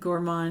sweet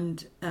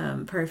gourmand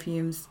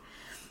perfumes,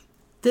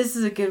 this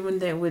is a good one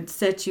that would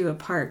set you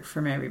apart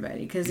from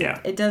everybody, because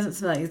it doesn't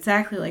smell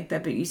exactly like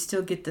that, but you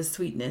still get the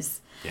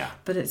sweetness. Yeah.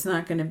 But it's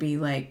not going to be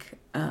like,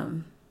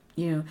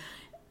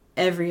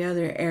 every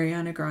other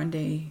Ariana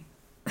Grande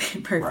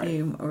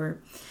perfume. Right. Or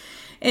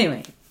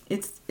anyway,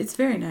 it's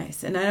very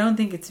nice, and I don't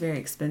think it's very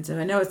expensive.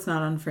 I know it's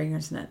not on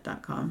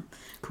fragrancenet.com.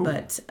 Cool.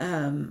 But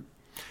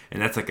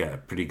and that's like a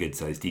pretty good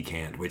size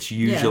decant, which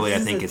usually I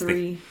think is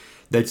 3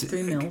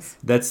 mils.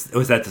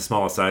 Was that the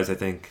smallest size, I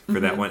think, for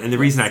that one? And the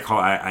reason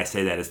I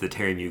say that is the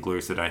Terry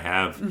Muglers that I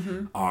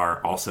have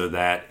are also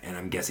that, and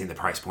I'm guessing the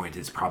price point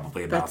is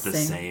probably about the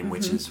same,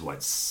 which is what,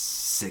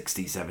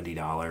 $60,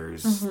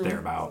 $70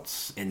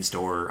 thereabouts in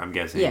store, I'm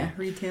guessing. Yeah,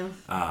 retail.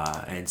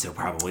 And so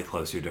probably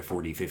closer to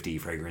 40, 50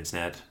 Fragrance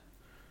Net.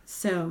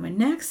 So my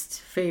next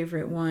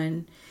favorite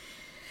one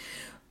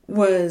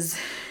was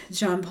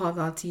Jean Paul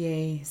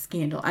Gaultier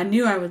Scandal. I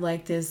knew I would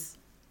like this.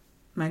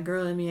 My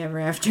girl in me ever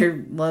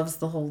after loves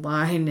the whole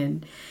line,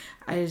 and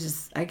I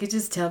could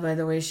just tell by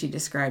the way she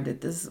described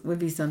it, this would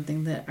be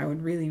something that I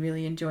would really,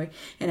 really enjoy.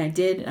 And I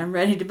did. I'm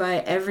ready to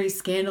buy every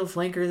Scandal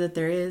flanker that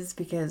there is,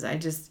 because I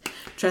just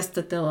trust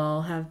that they'll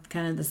all have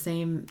kind of the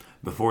same.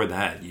 Before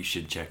that, you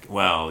should check,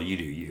 well, you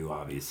do you,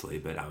 obviously,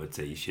 but I would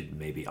say you should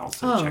maybe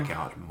also check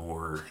out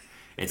more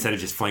instead of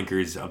just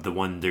flankers of the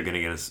one they're going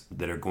to get us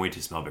that are going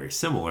to smell very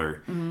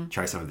similar,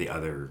 try some of the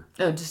other.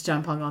 Oh, just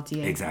Jean Paul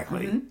Gaultier.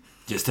 Exactly. Mm-hmm.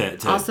 Just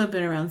to also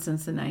been around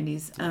since the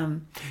 90s.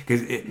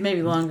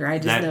 Maybe longer. I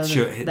just know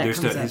that their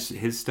comes stuff,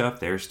 his stuff,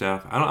 their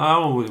stuff. I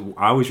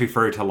always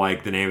refer to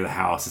like the name of the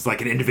house. It's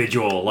like an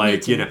individual,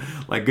 like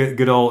like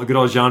good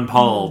old Jean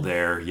Paul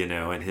there,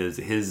 and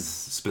his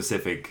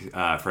specific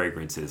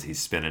fragrances he's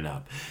spinning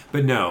up.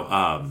 But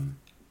no,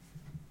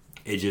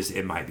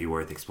 it might be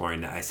worth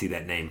exploring. I see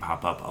that name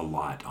pop up a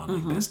lot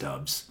on like best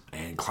dubs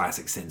and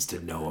classic scents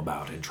to know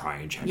about and try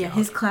and check out. Yeah,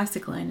 his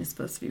classic line is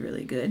supposed to be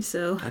really good.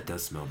 So that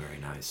does smell very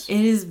nice. It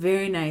is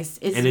very nice.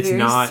 It's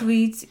not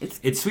sweet.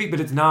 It's sweet,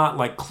 but it's not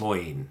like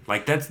cloying.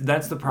 Like that's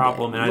the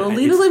problem. Yeah. And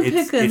Lila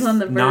Limpica's on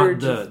the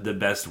verge. Not the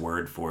best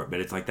word for it,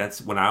 but it's like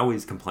that's when I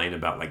always complain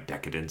about like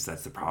decadence.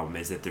 That's the problem,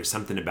 is that there's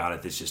something about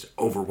it that's just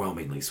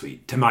overwhelmingly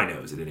sweet to my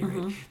nose. At any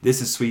rate,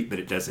 this is sweet, but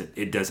it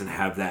doesn't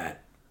have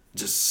that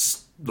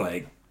just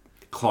like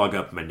clog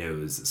up my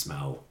nose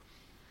smell.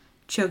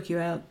 Choke you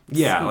out.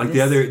 Yeah,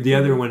 sweetness. Like the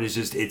other one is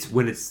just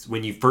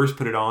when you first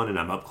put it on and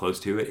I'm up close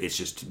to it, it's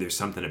just there's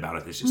something about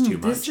it that's just too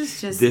much.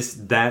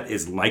 That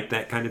is like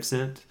that kind of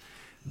scent,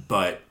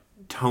 but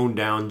toned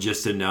down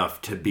just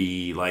enough to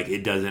be like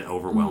it doesn't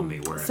overwhelm me.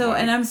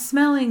 And I'm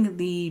smelling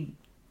the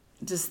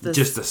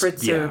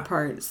spritzer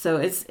part, so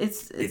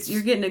it's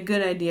you're getting a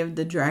good idea of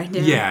the dry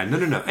down. Yeah, no,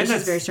 and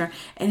that's very strong,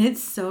 and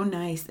it's so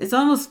nice. It's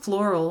almost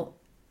floral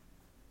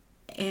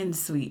and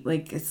sweet.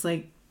 Like it's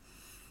like,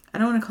 I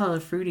don't want to call it a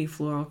fruity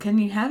floral. Can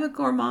you have a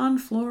gourmand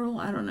floral?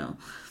 I don't know.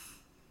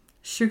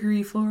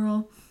 Sugary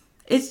floral.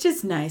 It's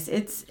just nice.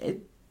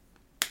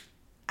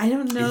 I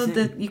don't know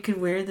that you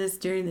could wear this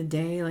during the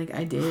day like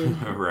I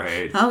did.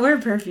 Right. I'll wear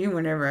perfume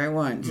whenever I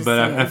want.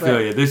 I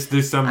feel you.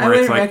 There's some where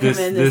it's like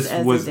this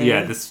was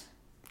this.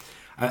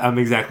 I'm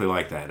exactly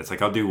like that. It's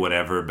like I'll do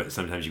whatever, but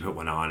sometimes you put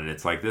one on and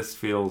it's like this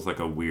feels like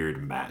a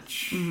weird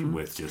match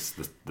with just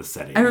the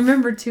setting. I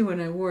remember too when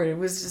I wore it. It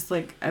was just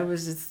like I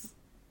was just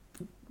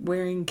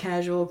wearing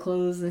casual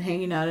clothes and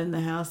hanging out in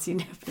the house,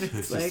 But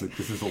it's like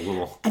this is a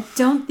little. I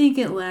don't think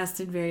it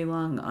lasted very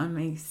long on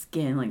my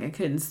skin. Like I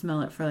couldn't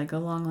smell it for like a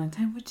long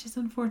time, which is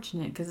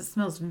unfortunate because it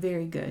smells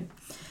very good.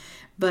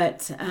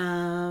 But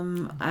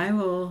I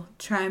will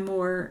try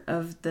more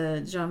of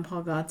the Jean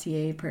Paul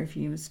Gaultier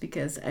perfumes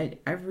because I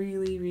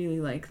really, really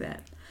like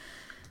that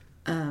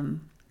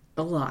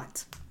a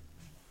lot.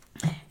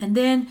 And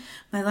then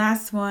my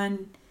last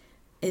one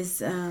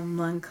is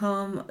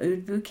Lancôme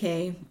Oud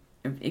Bouquet.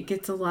 It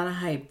gets a lot of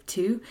hype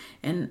too,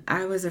 and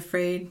I was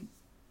afraid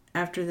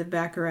after the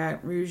Baccarat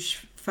Rouge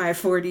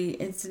 540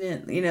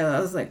 incident, I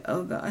was like,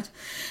 oh God,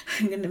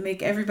 I'm going to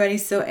make everybody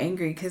so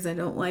angry because I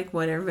don't like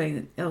what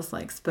everybody else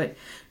likes. But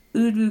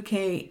Oud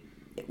Bouquet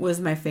was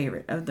my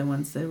favorite of the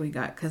ones that we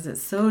got because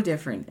it's so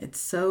different.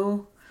 It's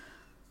so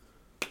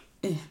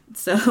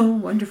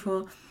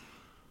wonderful.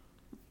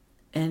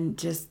 And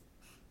just,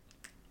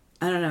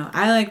 I don't know.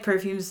 I like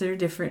perfumes that are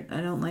different. I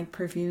don't like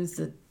perfumes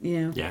that,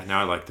 Yeah, no,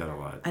 I like that a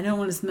lot. I don't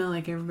want to smell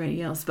like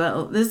everybody else.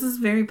 But this is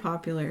very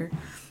popular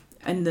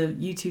in the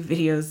YouTube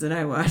videos that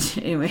I watch.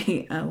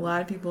 Anyway, a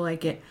lot of people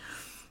like it.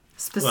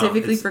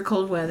 Specifically for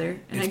cold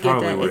weather. And I get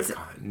that.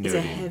 It's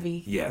a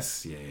heavy.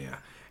 Yes, yeah.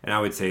 And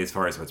I would say as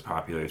far as what's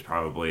popular is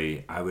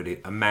probably, I would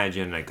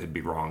imagine, I could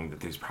be wrong,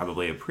 that there's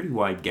probably a pretty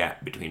wide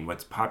gap between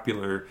what's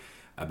popular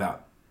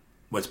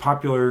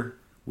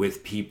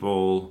with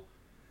people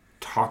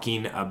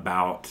talking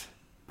about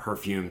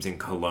perfumes and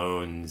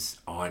colognes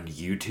on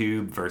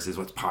YouTube versus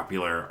what's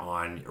popular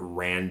on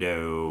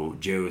rando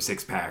Joe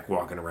Sixpack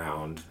walking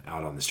around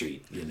out on the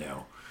street,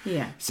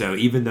 Yeah. So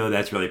even though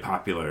that's really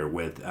popular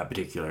with a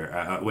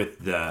particular with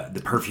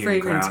the perfume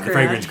crowd, the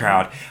fragrance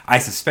crowd, I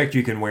suspect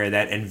you can wear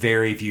that, and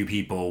very few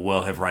people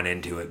will have run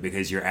into it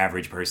because your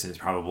average person is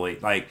probably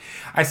like.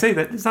 I say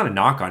that it's not a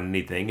knock on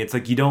anything. It's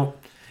like you don't.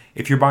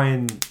 If you're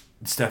buying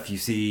stuff you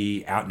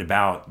see out and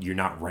about, you're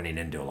not running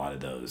into a lot of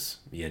those,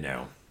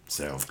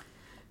 So.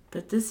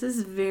 But this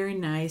is very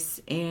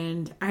nice,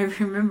 and I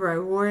remember I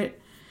wore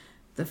it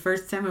the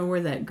first time I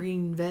wore that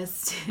green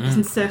vest,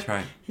 and so that's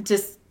right. It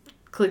just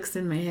clicks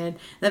in my head.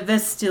 That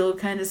vest still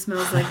kind of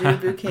smells like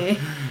Oud Bouquet,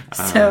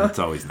 so it's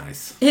always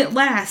nice. It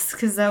lasts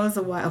because that was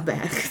a while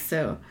back.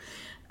 So,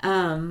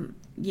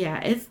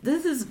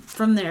 this is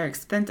from their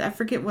expensive. I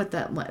forget what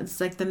that. It's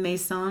like the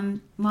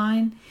Maison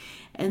line,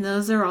 and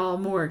those are all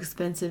more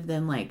expensive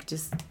than like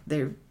just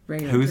their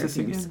regular. Who is this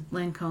again?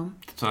 Lancôme.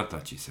 That's what I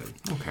thought you said.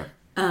 Okay.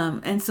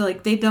 And so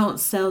like they don't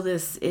sell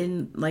this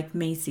in like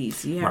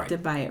Macy's. You have to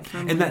buy it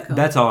from. And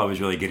that's all I was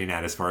really getting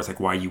at as far as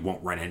like why you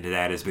won't run into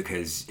that is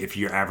because if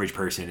your average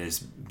person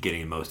is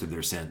getting most of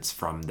their scents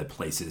from the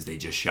places they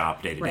just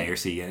shop day to day or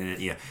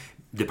see,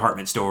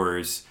 department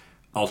stores,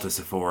 Ulta,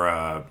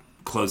 Sephora,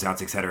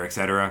 closeouts,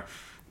 etc.,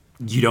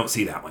 you don't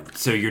see that one.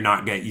 So you're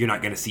not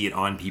going to see it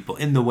on people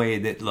in the way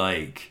that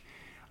like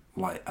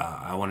like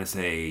I want to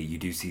say you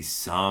do see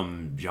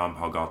some Jean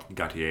Paul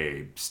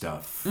Gaultier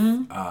stuff.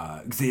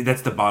 See,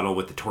 that's the bottle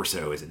with the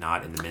torso, is it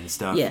not, in the men's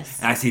stuff? Yes,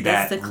 and I see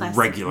that's that the classic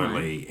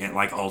regularly at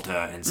like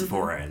Ulta and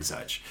Sephora and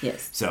such.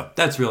 Yes. So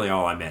that's really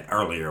all I meant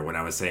earlier when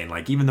I was saying,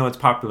 like, even though it's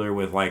popular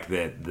with like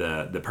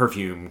the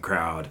perfume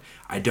crowd,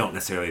 I don't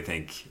necessarily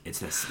think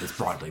it's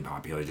broadly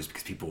popular just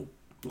because people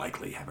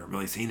likely haven't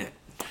really seen it.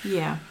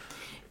 Yeah,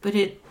 but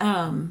it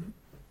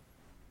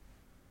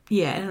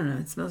yeah, I don't know.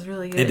 It smells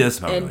really good. It does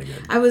smell really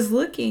good. I was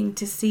looking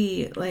to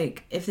see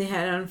like if they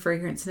had it on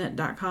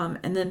fragrancenet.com,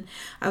 and then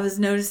I was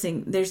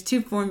noticing there's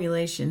 2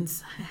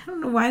 formulations. I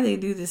don't know why they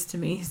do this to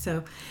me.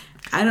 So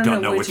I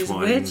don't know which is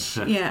one. which.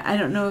 Yeah, I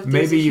don't know if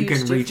maybe you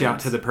huge can reach out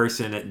difference. to the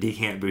person at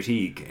Decant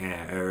Boutique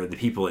or the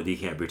people at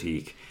Decant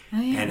Boutique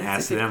and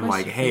ask them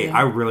like, "Hey,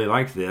 I really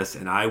like this,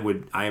 and I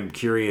am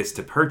curious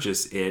to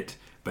purchase it,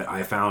 but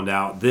I found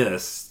out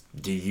this.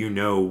 Do you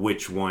know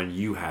which one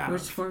you have?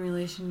 Which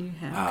formulation you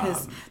have?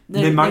 Because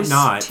they might there's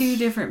not. 2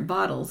 different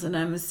bottles, and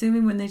I'm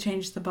assuming when they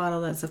change the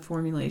bottle, that's a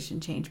formulation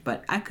change.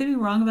 But I could be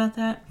wrong about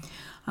that.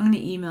 I'm going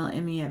to email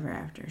Emmy Ever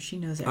After. She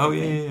knows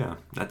everything. Oh, yeah.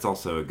 That's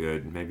also a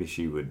good... Maybe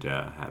she would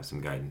have some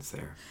guidance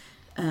there.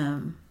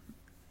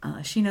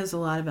 She knows a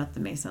lot about the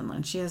Maison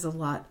line. She has a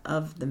lot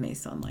of the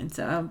Maison line.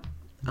 So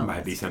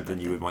might be something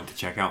you would want to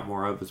check out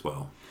more of as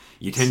well.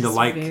 You tend to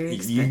like... very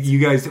You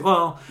guys...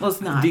 Well, it's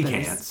not.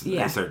 Decants.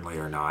 They certainly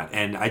are not.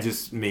 And I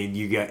just mean,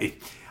 you got...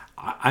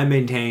 I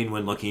maintain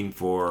when looking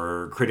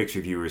for critics,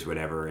 reviewers,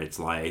 whatever, it's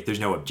like there's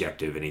no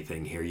objective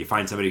anything here. You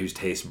find somebody whose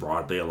tastes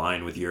broadly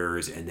align with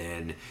yours, and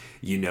then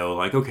you know,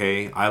 like,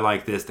 okay, I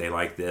like this, they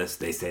like this,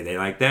 they say they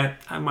like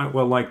that, I might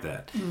well like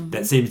that. Mm-hmm.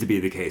 That seems to be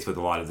the case with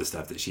a lot of the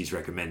stuff that she's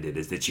recommended,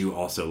 is that you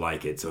also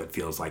like it, so it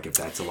feels like if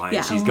that's a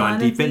line she's gone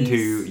deep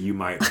into, you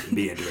might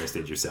be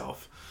interested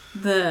yourself.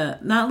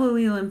 Not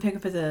Lily and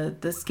Pick,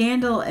 but the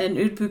Scandal and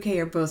Oud Bouquet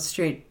are both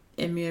straight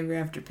Emmy Ever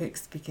After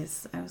picks,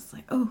 because I was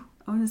like, oh,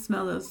 I want to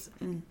smell those,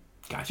 and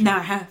gotcha. Now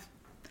I have.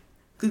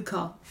 Good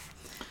call.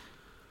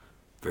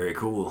 Very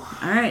cool.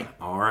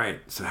 All right.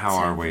 So how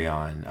are we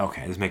on?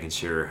 Okay, just making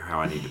sure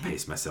how I need to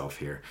pace myself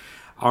here.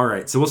 All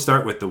right, so we'll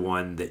start with the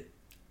one that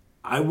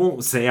I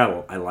won't say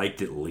I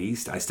liked it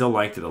least. I still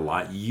liked it a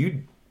lot.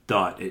 You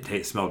thought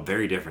it smelled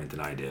very different than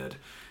I did.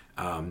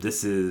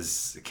 This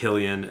is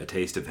Kilian, A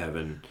Taste of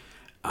Heaven.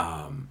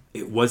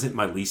 It wasn't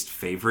my least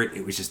favorite.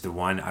 It was just the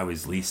one I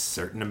was least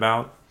certain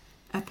about.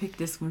 I picked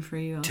this one for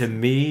you also. To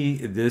me,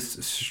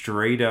 this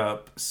straight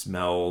up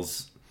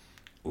smells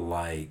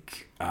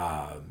like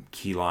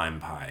key lime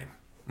pie.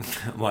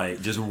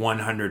 Like just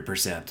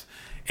 100%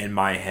 in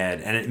my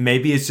head. And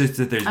maybe it's just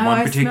that there's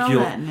one particular... I smell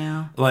that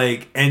now.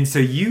 Like, and so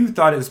you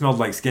thought it smelled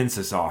like Skin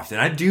So Soft. And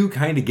I do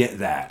kind of get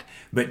that.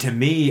 But to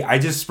me, I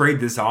just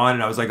sprayed this on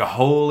and I was like,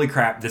 holy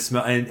crap, this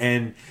smell...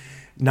 And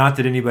not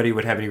that anybody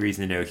would have any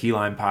reason to know key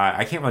lime pie.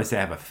 I can't really say I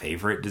have a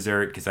favorite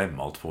dessert because I have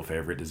multiple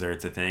favorite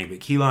desserts, I think. But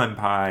key lime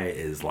pie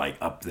is like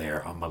up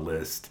there on my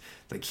list.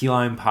 It's like key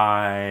lime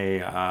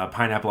pie,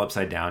 pineapple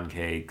upside down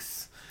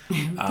cakes.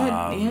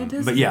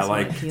 But yeah,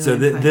 like so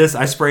this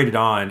I sprayed it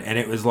on and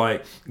it was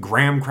like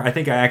graham. I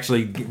think I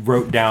actually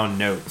wrote down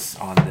notes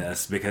on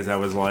this because I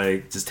was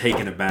like just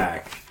taken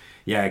aback.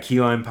 Yeah, key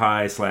lime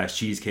pie /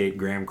 cheesecake,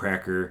 graham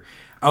cracker.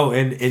 Oh,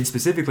 and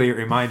specifically, it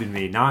reminded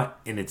me,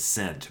 not in its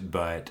scent,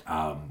 but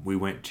we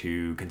went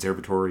to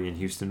Conservatory in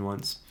Houston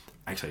once,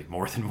 actually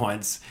more than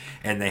once,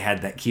 and they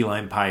had that key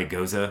lime pie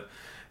goza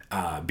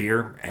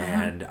beer,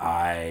 and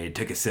I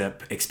took a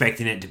sip,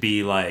 expecting it to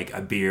be like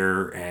a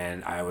beer,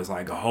 and I was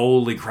like,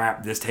 holy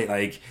crap, this tastes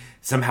like,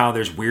 somehow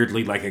there's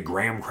weirdly like a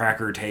graham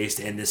cracker taste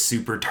in this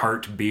super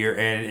tart beer,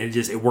 and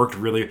it worked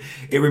really,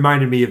 it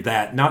reminded me of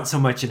that, not so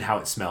much in how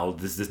it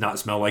smelled, this does not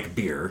smell like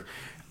beer,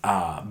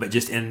 but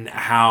just in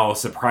how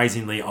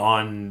surprisingly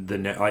on the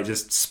like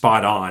just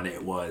spot on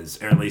it was,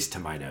 or at least to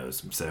my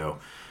nose. So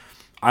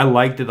I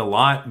liked it a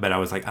lot, but I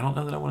was like, I don't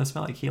know that I want to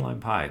smell like key lime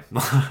pie.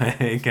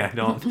 Like,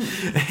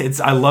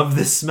 I love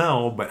this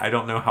smell, but I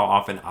don't know how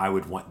often I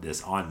would want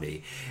this on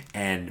me.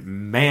 And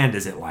man,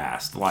 does it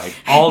last, like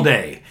all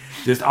day,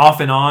 just off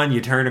and on.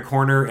 You turn a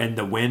corner and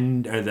the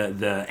wind or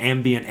the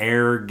ambient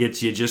air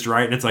gets you just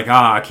right. And it's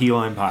like, key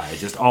lime pie,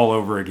 just all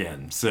over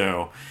again.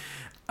 So,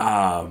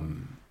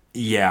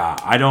 yeah,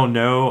 I don't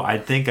know. I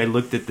think I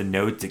looked at the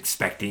notes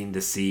expecting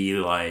to see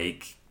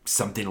like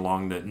something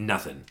along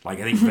nothing. Like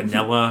I think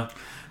vanilla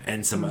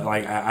and some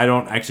like I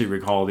don't actually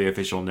recall the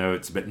official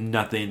notes, but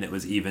nothing that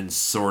was even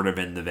sort of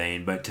in the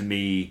vein. But to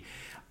me,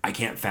 I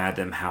can't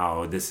fathom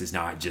how this is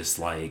not just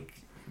like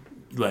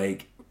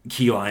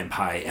key lime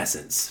pie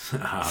essence.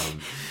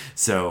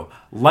 So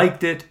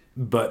liked it,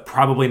 but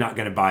probably not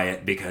going to buy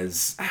it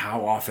because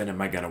how often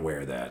am I going to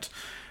wear that?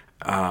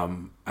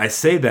 I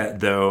say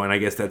that though, and I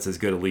guess that's as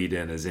good a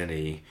lead-in as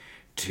any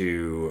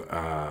to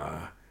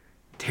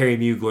Terry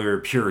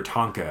Mugler Pure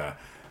Tonka,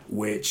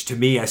 which to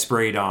me I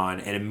sprayed on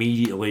and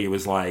immediately it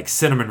was like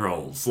cinnamon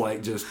rolls,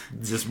 like just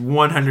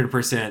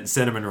 100%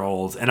 cinnamon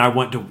rolls, and I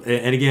want to,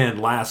 and again,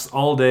 lasts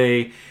all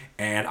day,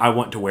 and I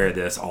want to wear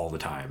this all the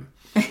time.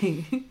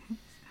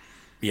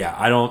 Yeah,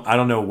 I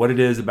don't know what it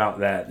is about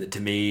that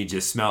to me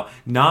just smell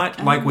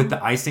not like with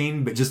the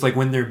icing, but just like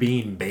when they're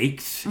being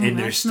baked and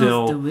they're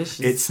still delicious.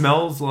 It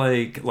smells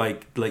like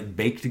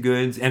baked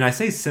goods. And I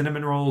say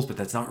cinnamon rolls, but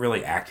that's not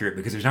really accurate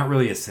because there's not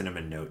really a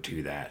cinnamon note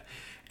to that.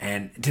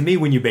 And to me,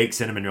 when you bake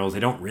cinnamon rolls, they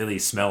don't really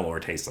smell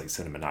or taste like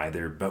cinnamon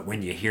either. But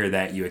when you hear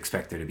that, you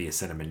expect there to be a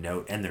cinnamon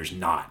note, and there's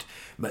not.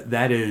 But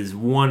that is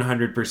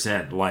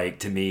 100% like,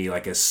 to me,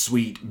 like a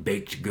sweet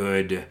baked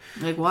good.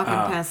 Like walking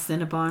past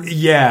Cinnabon.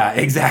 Yeah,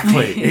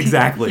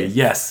 exactly.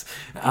 Yes.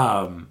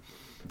 And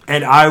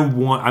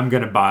I'm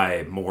going to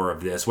buy more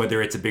of this, whether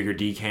it's a bigger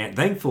decant.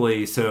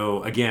 Thankfully,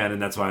 so again,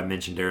 and that's why I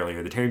mentioned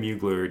earlier, the Terry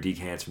Mugler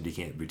decants from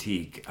Decant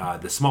Boutique,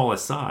 the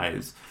smallest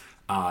size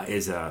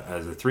is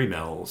a 3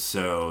 ml.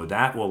 So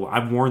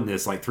I've worn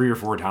this like 3 or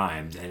 4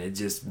 times, and it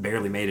just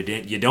barely made a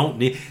dent. You don't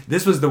need.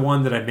 This was the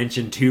one that I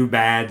mentioned 2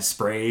 bad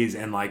sprays,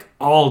 and like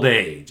all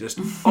day, just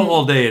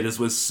all day. This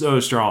was so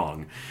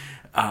strong.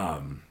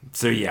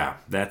 So yeah,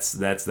 that's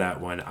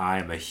that one. I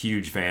am a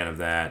huge fan of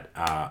that.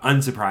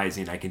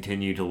 Unsurprising, I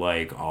continue to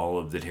like all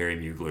of the Terry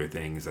Mugler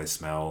things I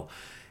smell,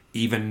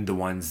 even the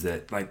ones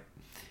that like.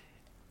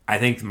 I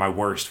think my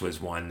worst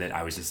was one that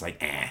I was just like,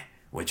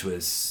 which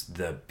was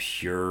the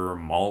Pure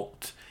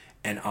Malt.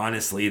 And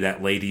honestly,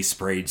 that lady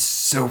sprayed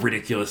so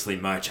ridiculously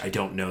much. I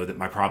don't know that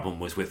my problem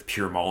was with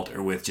Pure Malt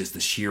or with just the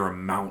sheer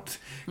amount.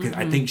 Because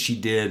I think she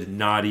did,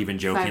 not even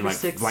joking, like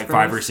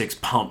 5 or 6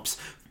 pumps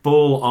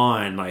full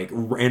on, like,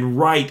 and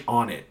right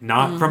on it,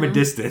 not from a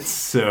distance.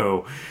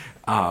 So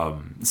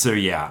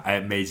yeah,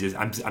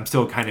 I'm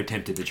still kind of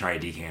tempted to try a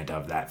decant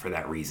of that for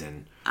that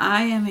reason.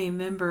 I am a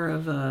member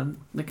of a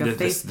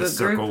Facebook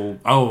circle group.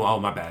 Oh,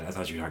 my bad. I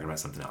thought you were talking about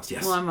something else.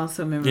 Yes. Well, I'm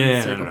also a member of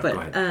the circle, no, go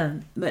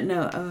ahead. But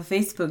no, of a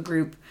Facebook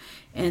group,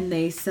 and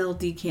they sell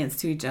decants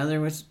to each other,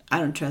 which I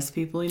don't trust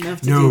people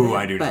enough to do that. No,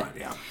 I do not.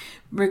 Yeah.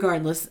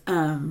 Regardless,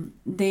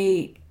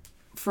 they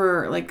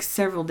for like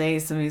several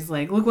days, somebody's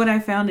like, "Look what I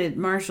found at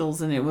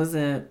Marshall's," and it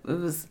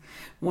was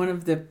one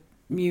of the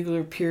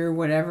Mugler Pure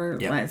whatever.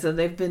 Yep. So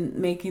they've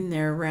been making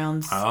their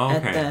rounds. Oh,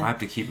 okay. I have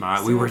to keep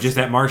my. We were just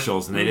at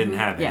Marshall's and they didn't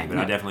have any, but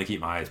I definitely keep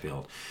my eyes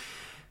peeled.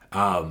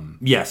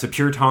 So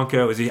Pure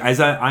Tonka is as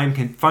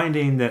I'm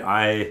finding that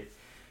I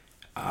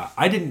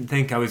didn't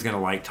think I was going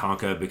to like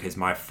Tonka because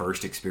my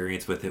first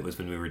experience with it was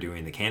when we were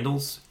doing the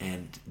candles,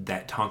 and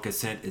that Tonka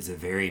scent is a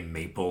very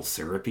maple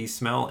syrupy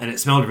smell, and it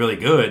smelled really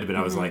good, but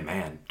I was like,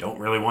 man, don't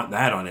really want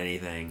that on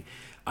anything.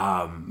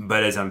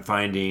 But as I'm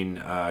finding,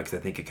 because I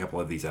think a couple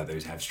of these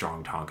others have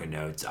strong Tonka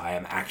notes, I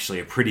am actually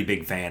a pretty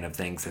big fan of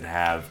things that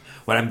have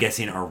what I'm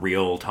guessing are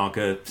real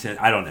Tonka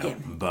scent. I don't know,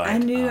 but I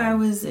knew I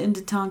was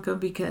into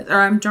Tonka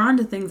I'm drawn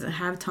to things that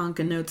have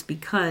Tonka notes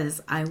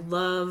because I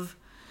love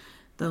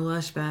the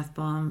Lush Bath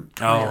Bomb.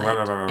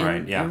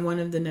 Right, yeah. And one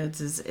of the notes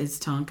is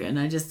Tonka, and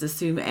I just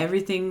assume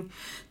everything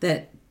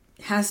that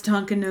has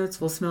Tonka notes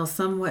will smell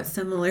somewhat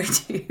similar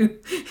to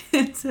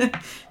it's a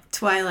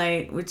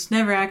Twilight, which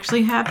never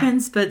actually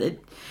happens, but it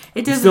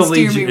doesn't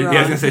steer me wrong. Yeah,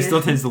 I was gonna say, it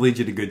still tends to lead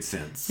you to good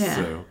scents.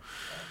 Yeah.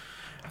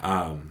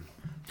 So,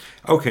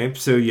 okay,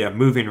 so yeah,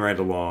 moving right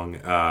along.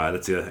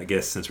 That's I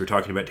guess since we're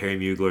talking about Terry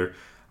Mugler,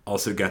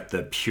 also got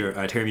the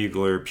Terry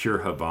Mugler Pure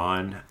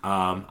Havane.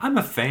 I'm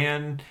a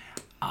fan.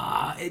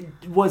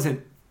 It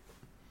wasn't.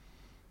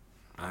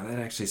 That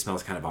actually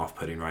smells kind of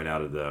off-putting right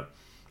out of the.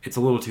 It's a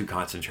little too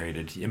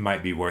concentrated. It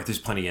might be worth. There's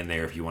plenty in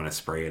there if you want to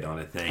spray it on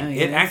a thing. Oh,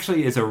 yes. It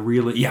actually is a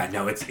really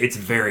it's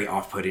very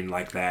off-putting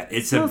like that.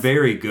 It's a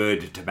very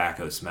good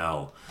tobacco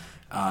smell.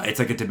 It's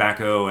like a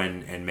tobacco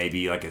and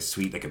maybe like a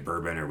sweet like a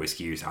bourbon or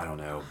whiskey or I don't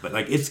know, but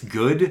like it's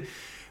good.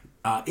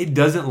 It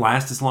doesn't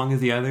last as long as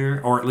the other,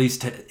 or at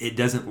least it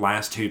doesn't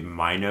last to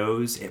my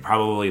nose. It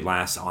probably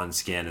lasts on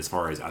skin as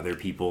far as other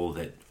people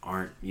that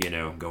aren't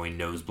going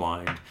nose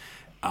blind.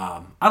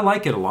 I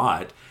like it a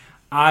lot.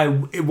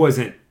 It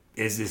wasn't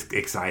as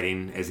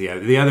exciting as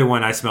the other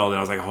one. I smelled it. I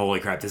was like,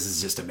 holy crap, this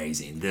is just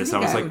amazing. I was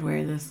like, would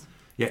wear this.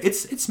 Yeah, it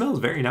smells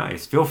very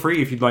nice. Feel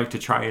free if you'd like to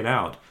try it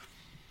out.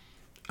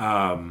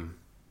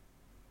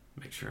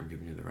 Make sure I'm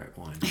giving you the right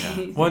one.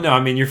 Yeah. Well, no, I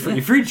mean you're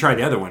free to try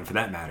the other one for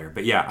that matter.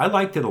 But yeah, I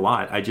liked it a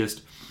lot.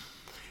 This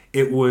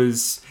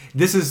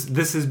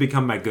has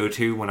become my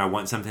go-to when I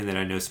want something that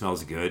I know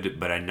smells good,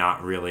 but I'm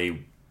not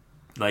really.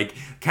 Like,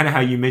 kind of how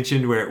you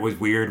mentioned where it was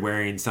weird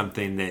wearing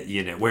something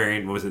that,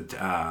 wearing, what was it?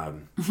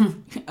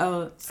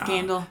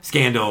 Scandal.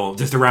 Scandal,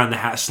 just around the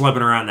house,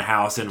 schlepping around the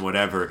house and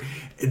whatever.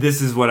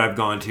 This is what I've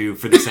gone to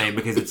for the same,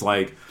 because it's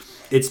like,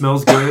 it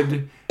smells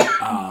good.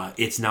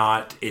 It's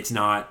not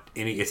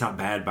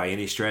bad by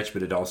any stretch,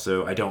 but it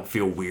also, I don't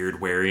feel weird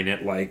wearing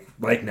it like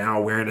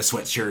now wearing a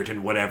sweatshirt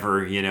and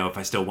whatever, if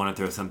I still want to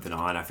throw something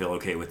on, I feel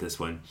okay with this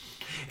one.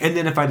 And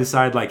then if I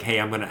decide like, hey,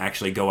 I'm going to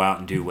actually go out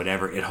and do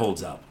whatever, it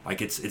holds up.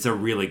 Like it's a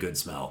really good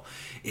smell,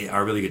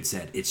 a really good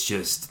scent. It's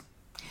just.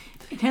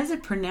 It has a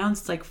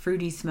pronounced like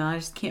fruity smell. I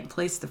just can't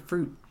place the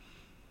fruit.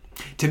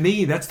 To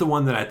me, that's the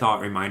one that I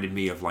thought reminded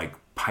me of like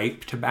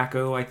pipe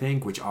tobacco, I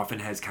think, which often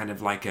has kind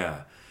of like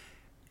a,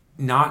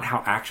 not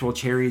how actual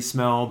cherries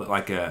smell, but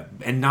like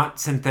and not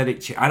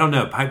synthetic. I don't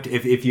know. Pipe.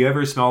 If you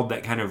ever smelled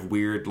that kind of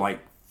weird like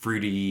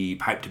fruity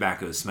pipe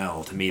tobacco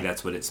smell. To me,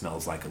 that's what it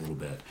smells like a little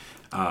bit.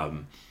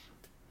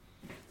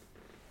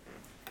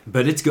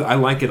 But it's good. I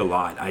like it a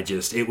lot.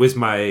 It was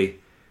I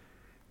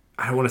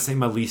don't want to say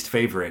my least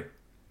favorite.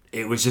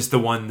 It was just the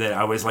one that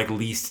I was like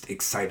least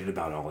excited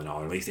about all in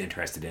all, or least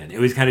interested in. It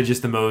was kind of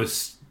just the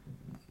most,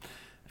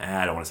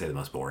 I don't want to say the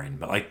most boring,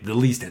 but like the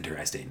least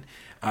interesting.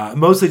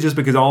 Mostly just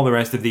because all the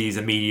rest of these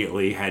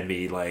immediately had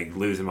me like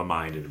losing my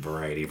mind in a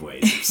variety of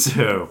ways.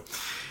 So,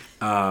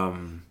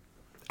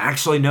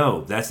 actually,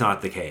 no, that's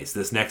not the case.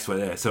 This next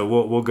one, so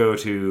we'll go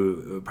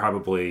to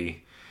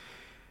probably,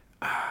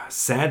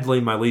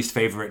 sadly, my least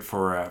favorite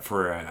for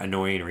an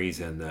annoying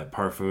reason, the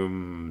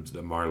Parfums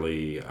de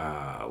Marly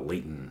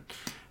Leighton.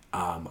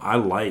 I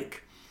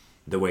like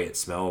the way it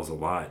smells a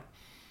lot.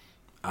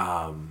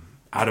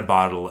 Out of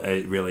bottle,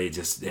 it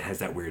has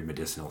that weird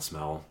medicinal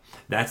smell.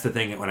 That's the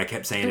thing when I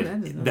kept saying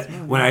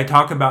when I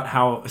talk about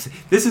how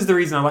this is the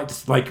reason I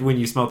like when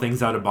you smell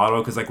things out of bottle,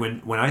 because like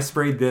when I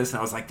sprayed this and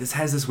I was like, this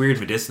has this weird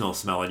medicinal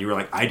smell, and you were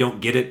like, I don't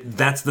get it.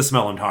 That's the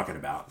smell I'm talking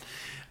about.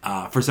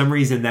 For some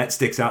reason that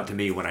sticks out to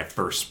me when I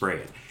first spray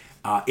it.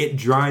 It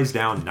dries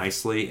down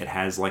nicely. It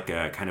has like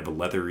a kind of a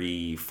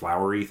leathery,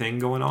 flowery thing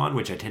going on,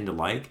 which I tend to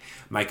like.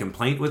 My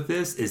complaint with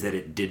this is that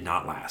it did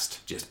not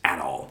last just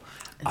at all.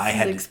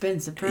 It's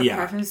expensive.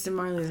 Parfums de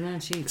Marly is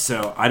not cheap.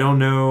 So I don't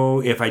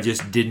know if I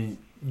just didn't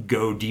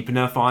go deep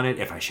enough on it,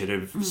 if I should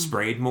have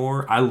sprayed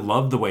more. I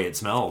love the way it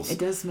smells. It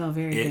does smell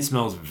very good. It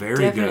smells very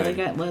good. Definitely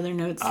got leather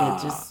notes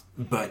that just...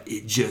 But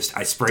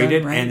I sprayed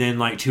it, right. And then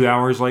like 2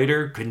 hours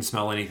later, couldn't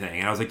smell anything.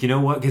 And I was like, you know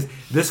what? Because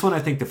this one, I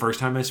think the first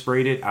time I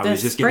sprayed it, I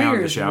was just getting out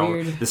of the shower.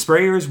 Weird. The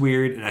sprayer is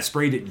weird, and I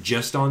sprayed it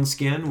just on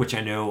skin, which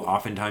I know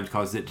oftentimes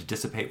causes it to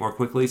dissipate more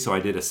quickly. So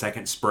I did a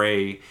second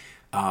spray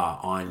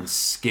on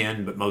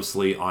skin, but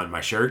mostly on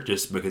my shirt,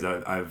 just because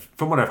I've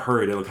from what I've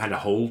heard, it'll kind of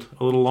hold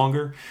a little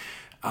longer.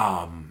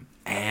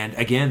 And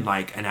again,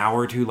 like an hour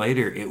or two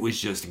later, it was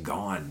just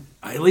gone,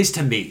 at least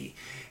to me.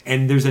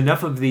 And there's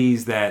enough of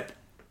these that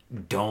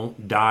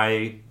don't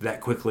die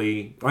that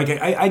quickly. Like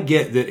I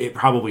get that it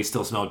probably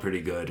still smelled pretty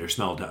good or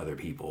smelled to other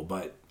people,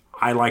 but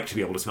I like to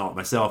be able to smell it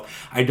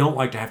myself. I don't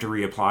like to have to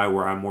reapply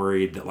where I'm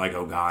worried that like,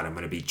 oh God, I'm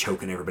going to be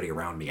choking everybody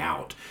around me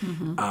out.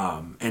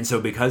 Mm-hmm. And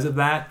so because of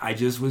that, I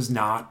just was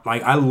not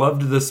like, I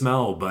loved the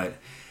smell, but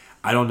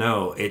I don't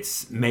know.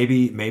 It's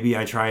maybe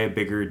I try a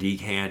bigger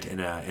decant in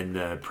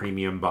the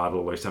premium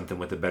bottle or something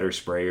with a better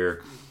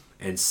sprayer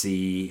and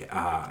see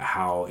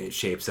how it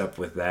shapes up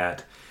with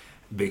that.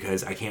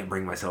 Because I can't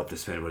bring myself to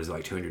spend what is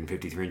like $250,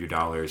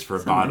 $300 for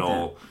a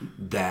bottle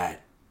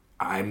that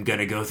I'm going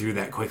to go through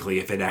that quickly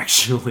if it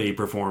actually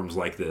performs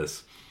like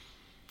this.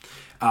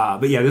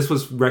 But yeah, this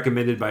was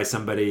recommended by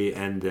somebody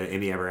in the In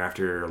the Ever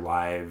After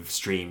live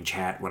stream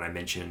chat when I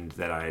mentioned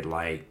that I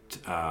liked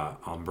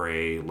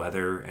ombre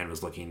leather and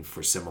was looking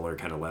for similar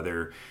kind of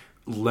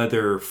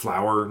leather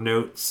flower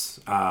notes.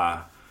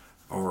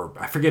 Or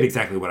I forget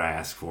exactly what I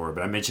asked for,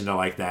 but I mentioned I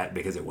like that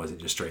because it wasn't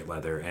just straight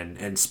leather,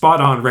 and spot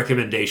on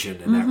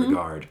recommendation in that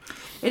regard.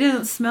 It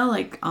doesn't smell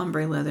like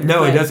ombre leather.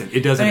 No, it doesn't.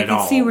 It doesn't at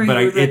all. But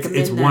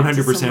it's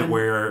 100%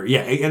 where, yeah,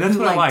 and that's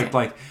what I liked.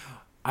 Like,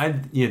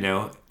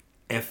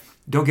 if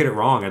don't get it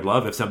wrong, I'd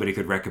love if somebody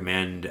could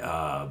recommend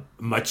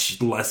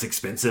much less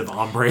expensive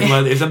ombre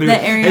leather. If somebody, the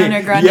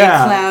Ariana Grande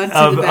cloud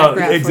to the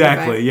background.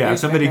 Exactly, yeah.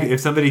 If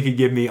somebody could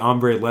give me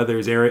ombre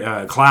leather's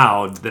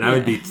cloud, then I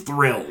would be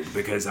thrilled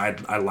because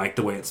I like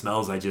the way it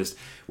smells.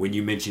 When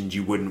you mentioned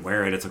you wouldn't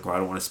wear it, it's like, well, I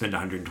don't want to spend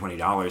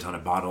 $120 on a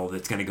bottle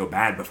that's going to go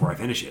bad before I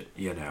finish it,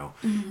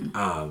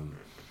 Mm-hmm.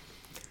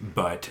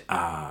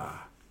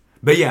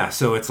 But yeah,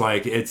 so it's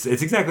like it's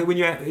exactly when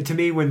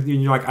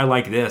you're like, I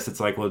like this, it's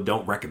like, well,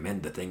 don't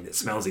recommend the thing that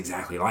smells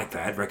exactly like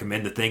that.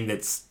 Recommend the thing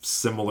that's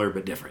similar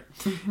but different,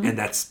 and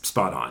that's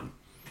spot on.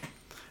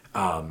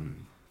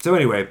 So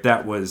anyway,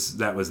 that was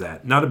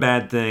that. Not a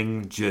bad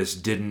thing,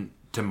 just didn't,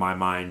 to my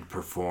mind,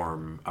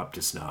 perform up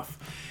to snuff.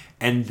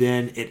 And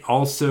then it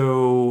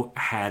also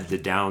had the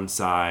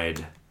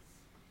downside.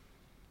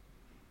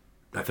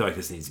 I feel like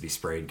this needs to be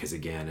sprayed because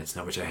again, it's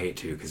not, which I hate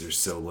to because there's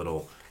so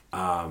little.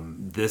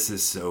 This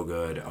is so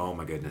good. Oh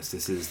my goodness.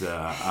 This is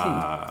the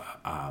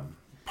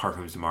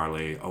Parfums de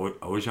Marly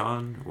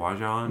Wajan.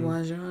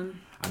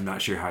 I'm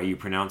not sure how you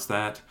pronounce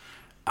that.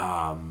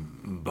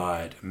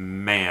 But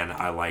man,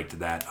 I liked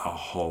that a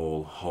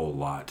whole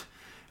lot.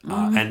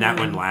 And that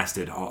one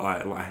lasted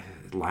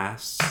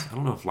lasts. I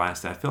don't know if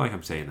last. I feel like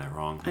I'm saying that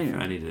wrong.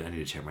 I need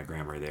to check my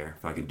grammar there.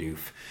 If I could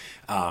doof.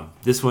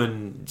 This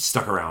one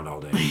stuck around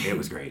all day. It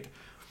was great.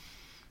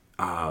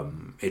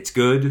 It's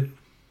good.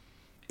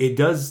 It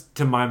does,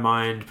 to my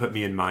mind, put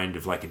me in mind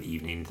of like an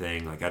evening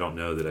thing. Like I don't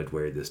know that I'd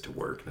wear this to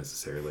work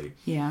necessarily.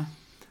 Yeah.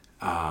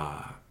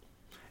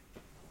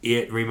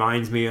 It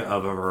reminds me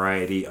of a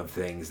variety of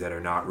things that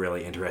are not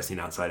really interesting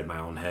outside of my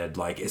own head.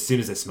 Like as soon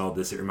as I smelled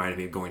this, it reminded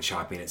me of going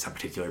shopping at some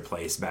particular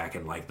place back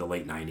in like the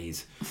late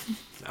 90s.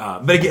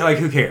 But again, like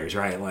who cares,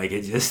 right? Like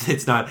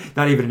it's not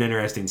even an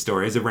interesting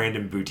story. It's a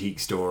random boutique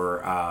store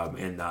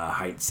in the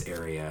Heights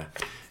area.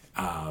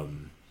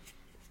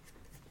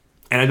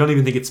 And I don't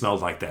even think it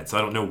smelled like that, so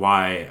I don't know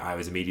why I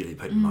was immediately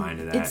put in mind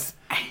of that.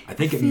 I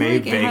think it may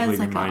vaguely has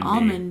like remind an me.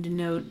 almond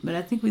note, but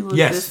I think we looked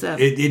Yes, this up.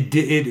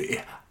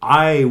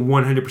 I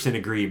 100%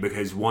 agree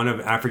because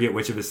I forget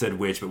which of us said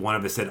which, but one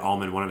of us said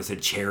almond, one of us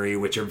said cherry,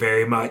 which are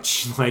very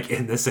much like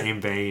in the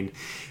same vein.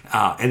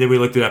 And then we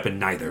looked it up and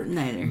neither.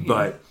 Yeah.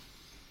 But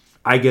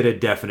I get a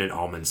definite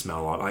almond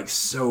smell, like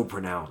so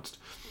pronounced.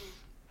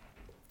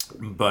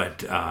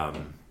 But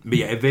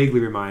yeah, it vaguely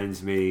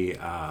reminds me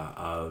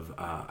of,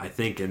 I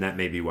think, and that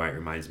may be why it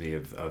reminds me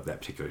of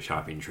that particular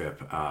shopping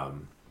trip.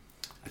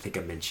 I think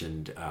I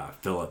mentioned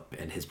Philip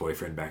and his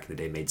boyfriend back in the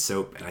day made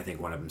soap, and I think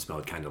one of them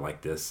smelled kind of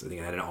like this. I think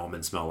it had an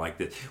almond smell like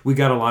this. We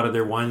got a lot of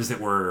their ones that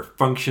were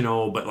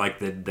functional, but like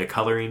the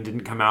coloring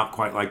didn't come out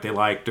quite like they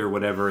liked or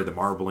whatever, the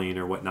marbling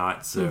or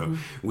whatnot. So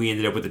we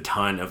ended up with a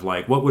ton of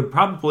like what would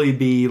probably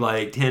be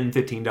like $10,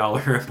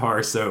 $15 a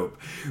bar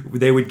soap.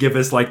 They would give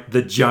us like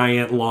the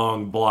giant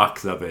long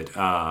blocks of it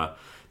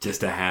just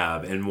to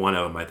have, and one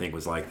of them I think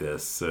was like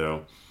this.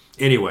 So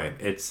anyway,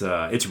 it's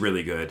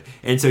really good.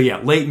 And so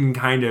yeah, Layton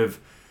kind of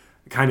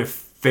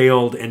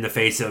failed in the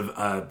face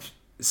of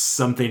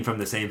something from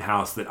the same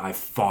house that I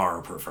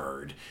far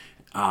preferred.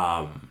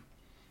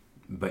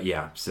 But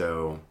yeah,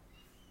 so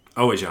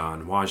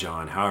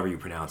Wajan, however you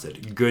pronounce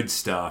it, good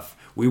stuff.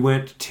 We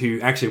went to,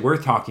 actually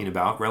worth talking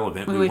about,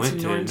 relevant. We went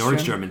to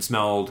Nordstrom and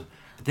smelled,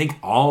 I think,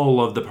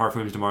 all of the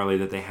Parfums de Marly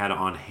that they had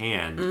on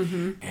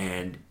hand.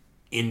 And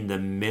in the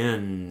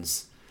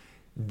men's,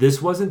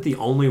 this wasn't the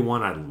only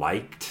one I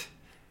liked.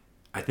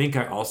 I think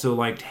I also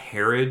liked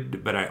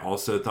Herod, but I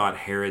also thought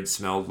Herod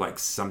smelled like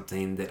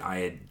something that I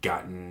had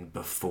gotten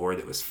before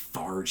that was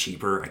far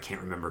cheaper. I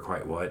can't remember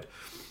quite what.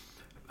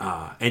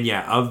 And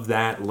yeah, of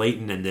that,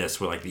 Layton and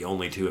this were like the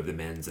only two of the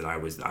men's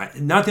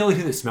that not the only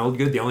two that smelled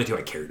good, the only two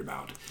I cared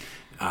about.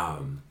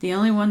 The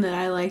only one that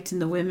I liked in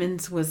the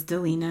women's was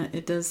Delina.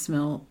 It does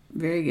smell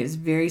very good. It's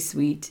very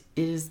sweet.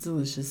 It is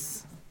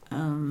delicious.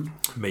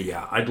 But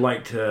yeah, I'd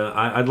like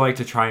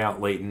to try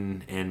out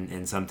Layton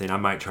and something. I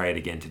might try it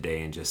again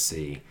today and just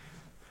see.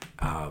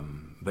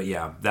 But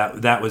yeah,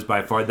 that was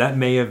by far, that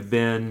may have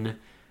been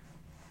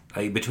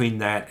like between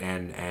that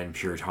and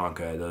Pure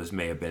Tonka, those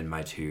may have been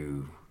my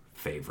two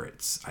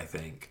favorites, I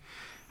think.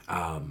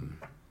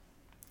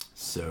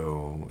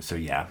 So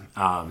yeah.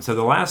 So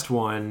the last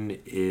one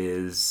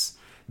is,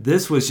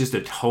 this was just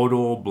a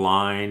total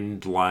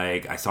blind,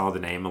 like, I saw the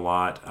name a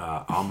lot,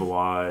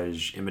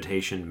 Amouage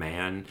Imitation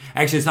Man.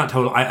 Actually, it's not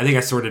total. I think I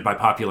sorted by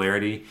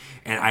popularity,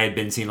 and I had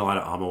been seeing a lot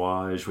of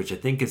Amouage, which I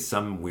think is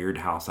some weird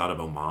house out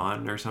of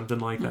Oman or something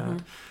like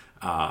that.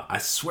 I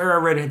swear I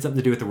read it had something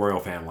to do with the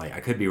royal family. I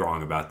could be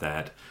wrong about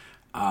that.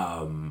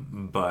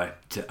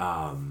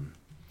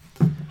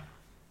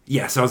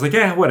 Yeah, so I was like,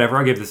 yeah, whatever,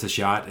 I'll give this a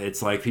shot.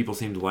 It's like, people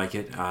seem to like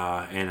it,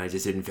 and I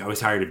just didn't, I was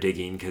tired of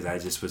digging, because I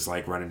just was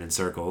like running in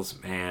circles,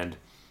 and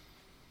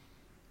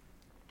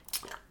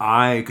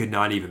I could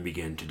not even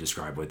begin to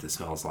describe what this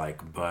smells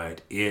like,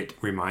 but it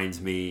reminds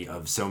me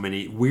of so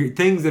many weird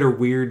things that are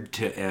weird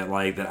to,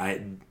 like, that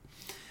I'm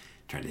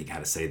trying to think how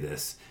to say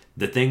this.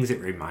 The things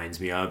it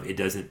reminds me of, it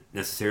doesn't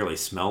necessarily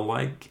smell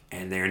like,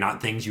 and they're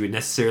not things you would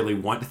necessarily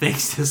want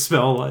things to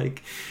smell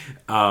like.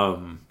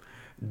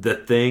 The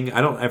thing,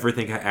 I don't ever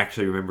think I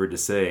actually remembered to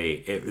say,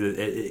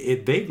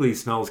 it vaguely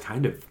smells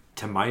kind of,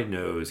 to my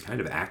nose,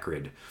 kind of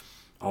acrid,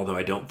 although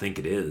I don't think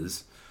it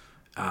is.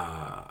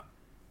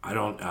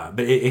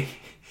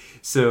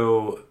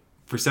 So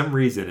for some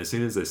reason, as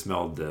soon as I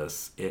smelled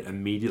this, it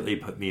immediately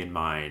put me in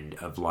mind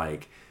of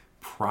like,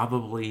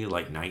 probably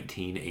like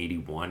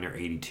 1981 or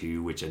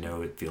 82, which I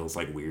know it feels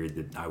like weird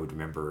that I would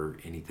remember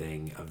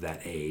anything of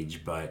that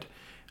age, but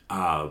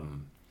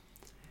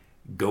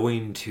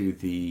going to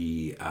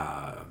the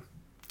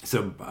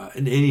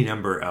any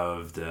number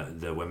of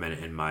the women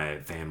in my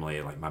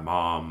family, like my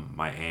mom,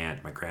 my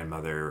aunt, my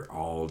grandmother,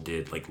 all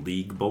did like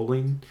league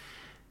bowling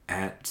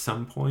at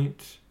some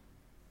point.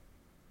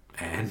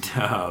 And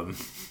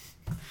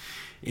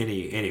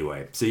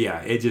anyway, so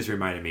yeah, it just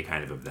reminded me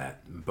kind of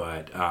that,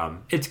 but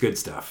it's good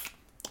stuff.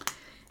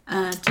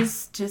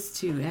 Just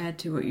to add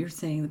to what you're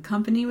saying, the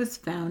company was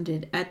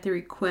founded at the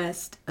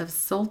request of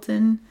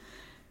Sultan,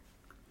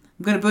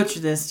 I'm going to butcher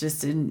this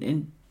just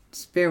in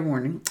fair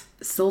warning,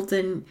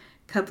 Sultan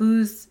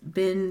Qaboos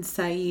bin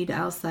Said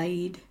Al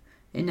Said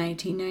in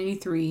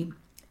 1993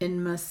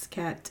 in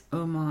Muscat,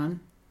 Oman,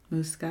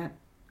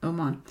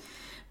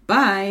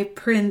 by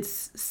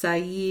Prince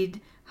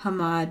Saeed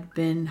Hamad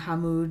bin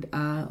Hamoud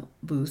Al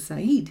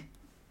Said.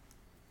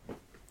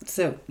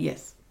 So,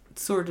 yes,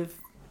 sort of.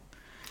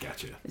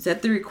 Gotcha. It's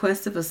at the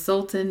request of a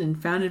sultan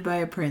and founded by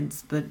a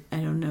prince, but I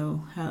don't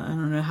know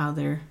how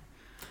their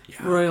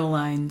royal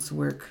lines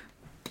work.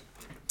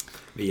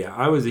 But yeah,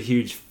 I was a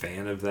huge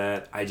fan of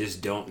that. I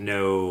just don't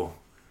know.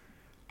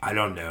 I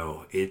don't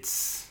know.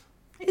 It's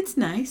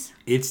nice.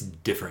 It's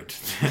different.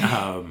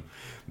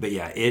 But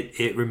yeah,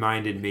 it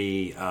reminded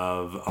me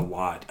of a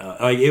lot.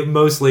 Like, it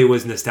mostly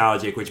was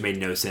nostalgic, which made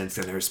no sense.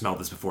 I've never smelled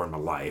this before in my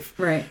life.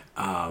 Right.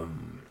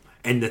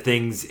 And the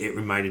things it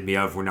reminded me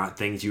of were not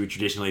things you would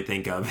traditionally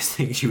think of as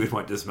things you would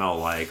want to smell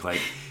like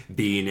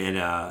being in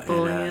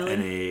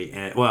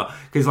a well,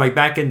 because like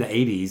back in the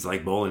 80s,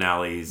 like bowling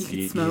alleys,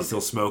 you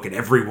still smoke, and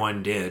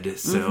everyone did.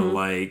 So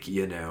like,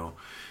 you know,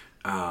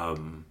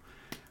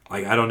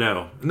 like, I don't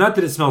know. Not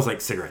that it smells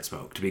like cigarette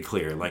smoke, to be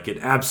clear. Like, it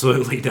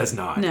absolutely does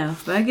not. No,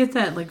 but I get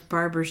that, like,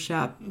 barber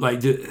shop.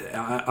 Like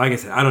I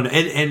said, I don't know.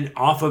 And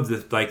off of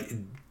the, like,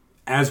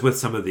 as with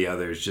some of the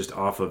others, just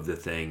off of the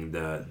thing,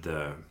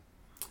 the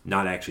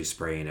not actually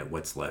spraying it,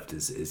 what's left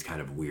is kind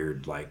of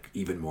weird, like,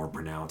 even more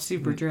pronounced.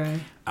 Super dry.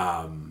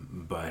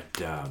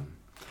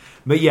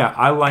 But yeah,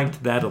 I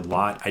liked that a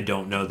lot. I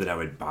don't know that I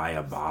would buy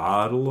a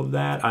bottle of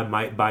that. I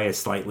might buy a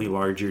slightly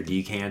larger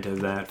decant of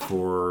that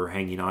for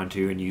hanging on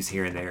to and use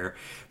here and there.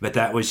 But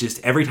that was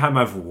just, every time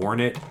I've worn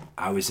it,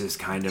 I was just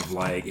kind of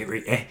like,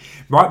 it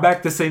brought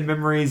back the same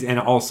memories. And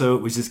also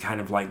it was just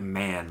kind of like,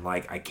 man,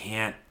 like I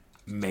can't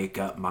make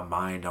up my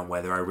mind on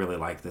whether I really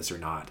like this or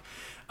not.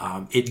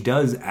 It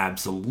does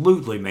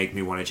absolutely make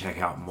me want to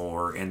check out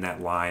more in that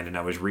line. And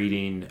I was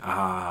reading,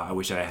 I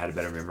wish I had a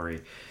better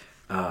memory.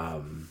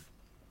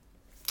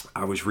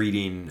 I was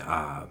reading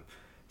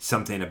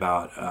something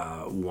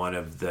about one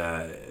of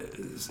the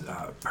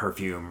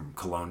perfume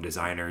cologne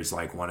designers,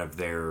 like one of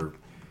their,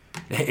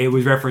 it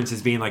was referenced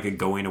as being like a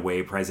going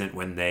away present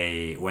when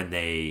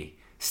they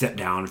stepped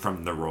down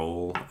from the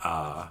role.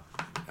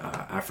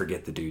 I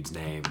forget the dude's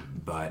name,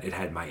 but it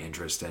had my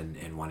interest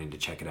in wanting to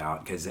check it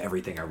out because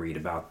everything I read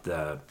about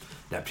that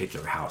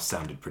particular house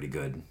sounded pretty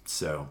good.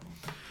 So.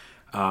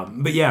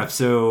 But yeah,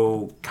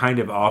 so kind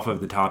of off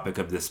of the topic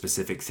of the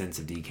specific sense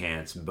of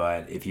decants,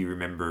 but if you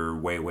remember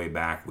way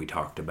back, we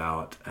talked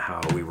about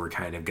how we were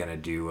kind of going to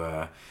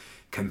do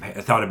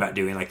thought about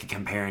doing like a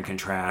compare and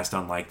contrast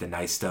on like the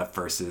nice stuff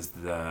versus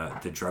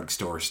the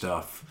drugstore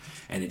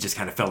stuff. And it just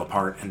kind of fell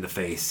apart in the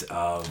face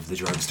of the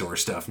drugstore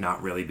stuff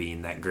not really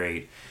being that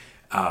great.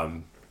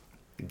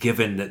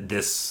 Given that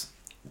this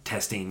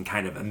testing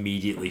kind of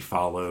immediately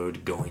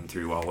followed going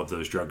through all of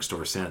those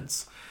drugstore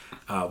scents.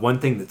 One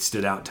thing that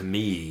stood out to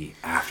me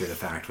after the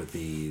fact with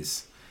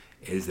these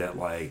is that,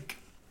 like,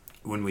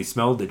 when we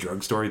smelled the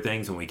drugstore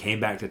things, when we came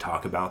back to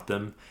talk about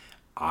them,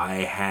 I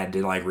had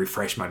to, like,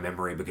 refresh my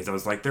memory because I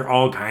was like, they're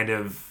all kind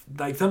of,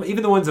 like, some,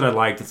 even the ones that I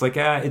liked, it's like,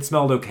 it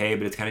smelled okay,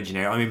 but it's kind of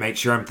generic. Let me make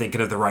sure I'm thinking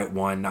of the right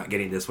one, not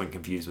getting this one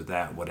confused with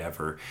that,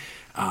 whatever.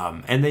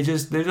 And they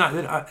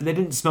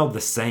didn't smell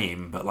the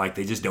same, but, like,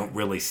 they just don't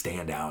really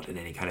stand out in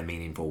any kind of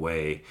meaningful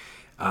way.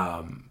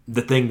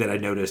 The thing that I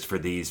noticed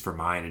for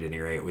mine at any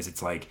rate was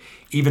it's like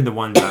even the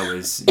ones I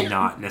was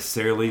not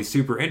necessarily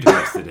super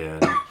interested in,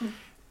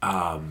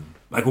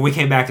 like when we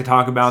came back to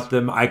talk about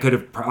them, I could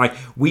have like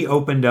we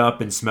opened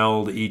up and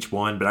smelled each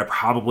one, but I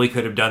probably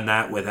could have done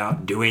that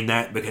without doing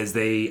that because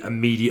they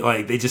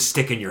immediately they just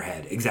stick in your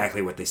head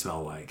exactly what they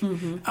smell like,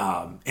 in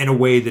a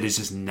way that is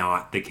just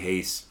not the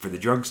case for the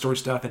drugstore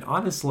stuff, and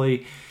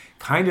honestly,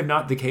 kind of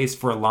not the case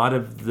for a lot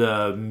of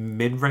the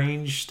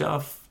mid-range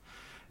stuff.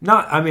 A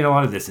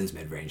lot of this is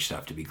mid-range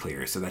stuff, to be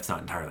clear, so that's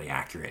not entirely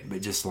accurate.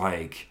 But just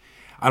like,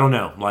 I don't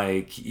know,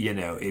 like, you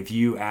know, if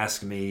you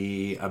ask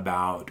me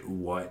about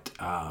what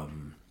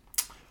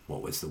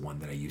was the one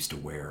that I used to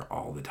wear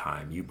all the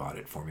time? You bought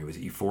it for me. Was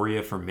it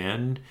Euphoria for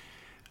Men?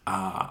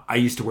 I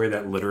used to wear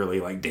that literally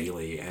like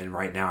daily, and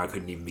right now I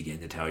couldn't even begin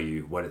to tell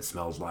you what it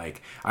smells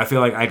like. I feel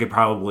like I could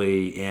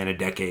probably in a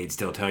decade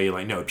still tell you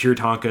like, no, Pure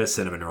Tonka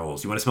cinnamon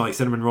rolls. You want to smell like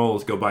cinnamon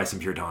rolls? Go buy some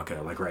Pure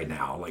Tonka like right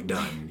now, like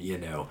done. You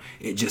know,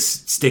 it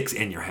just sticks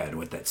in your head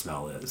what that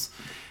smell is.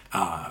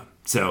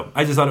 So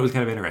I just thought it was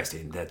kind of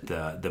interesting that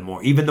the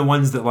more even the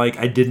ones that like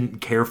I didn't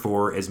care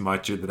for as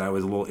much or that I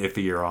was a little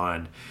iffier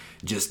on,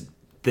 just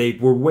they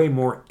were way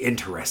more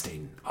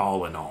interesting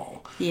all in all.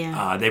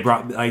 Yeah. They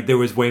brought like there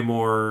was way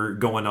more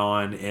going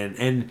on,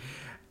 and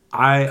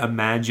I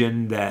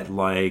imagine that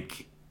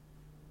like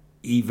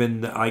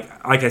even like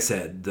I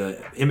said,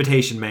 the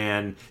Imitation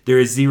Man, there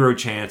is zero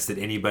chance that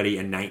anybody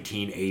in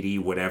 1980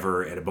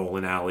 whatever at a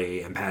bowling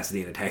alley in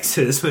Pasadena,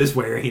 Texas was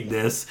wearing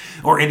this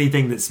or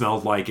anything that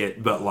smelled like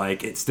it, but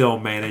like it still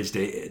managed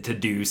to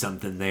do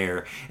something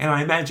there. And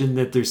I imagine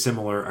that there's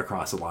similar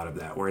across a lot of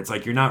that, where it's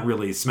like you're not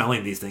really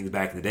smelling these things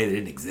back in the day, they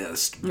didn't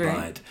exist,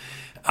 right.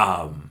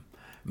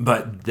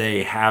 But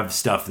they have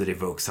stuff that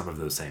evokes some of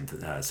those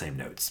same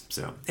notes.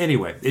 So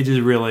anyway, it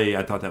just really,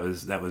 I thought that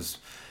was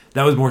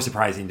more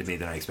surprising to me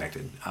than I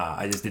expected.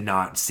 I just did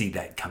not see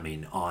that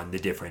coming on the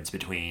difference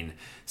between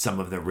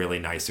some of the really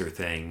nicer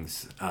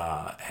things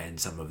and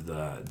some of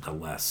the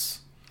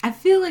less. I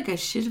feel like I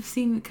should have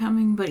seen it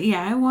coming, but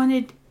yeah, I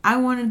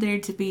wanted there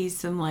to be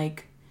some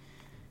like.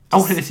 I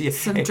wanted to see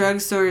some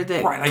drugstore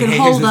that right, like, could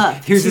hold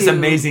up. Here's this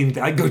amazing.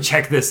 I go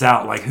check this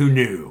out. Like who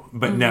knew?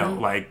 But no,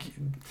 like.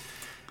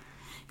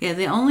 Yeah,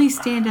 the only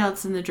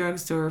standouts in the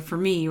drugstore for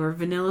me were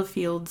Vanilla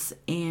Fields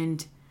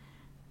and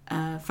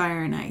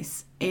Fire and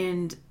Ice.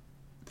 And,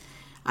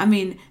 I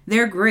mean,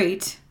 they're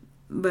great,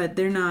 but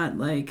they're not,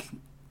 like,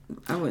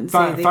 I wouldn't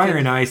say they Fire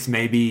and Ice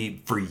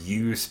maybe for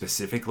you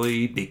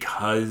specifically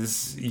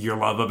because your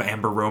love of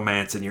Amber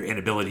Romance and your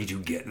inability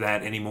to get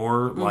that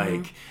anymore. Mm-hmm.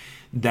 Like,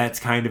 that's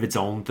kind of its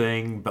own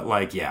thing. But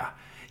like, yeah,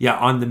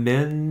 on the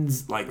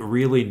men's, like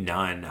really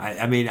none.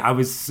 I mean, I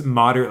was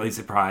moderately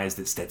surprised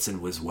that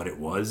Stetson was what it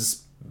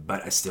was,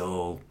 but I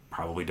still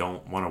probably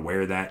don't want to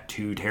wear that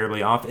too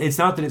terribly often. It's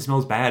not that it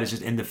smells bad. It's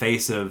just in the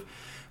face of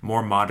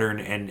more modern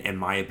and, in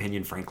my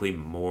opinion, frankly,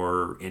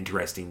 more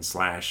interesting /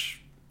 I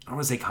don't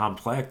want to say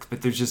complex,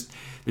 but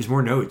there's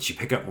more notes. You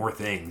pick up more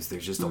things.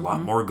 There's just a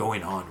lot more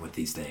going on with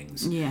these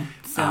things. Yeah.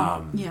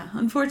 So,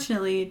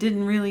 unfortunately, it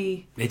didn't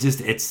really...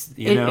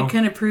 It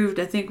kind of proved,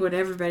 I think, what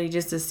everybody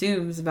just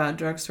assumes about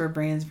drugstore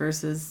brands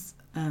versus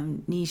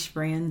niche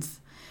brands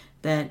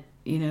that,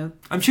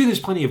 I'm sure there's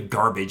plenty of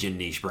garbage in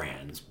niche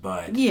brands,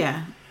 but...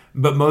 Yeah.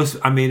 But most,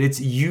 I mean,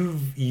 it's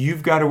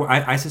you've got to.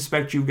 I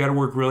suspect you've got to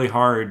work really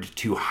hard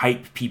to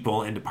hype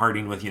people into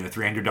partying with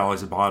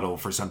 $300 a bottle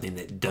for something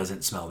that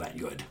doesn't smell that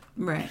good.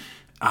 Right.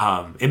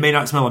 It may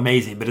not smell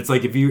amazing, but it's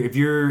like if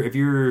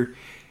you're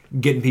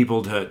getting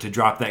people to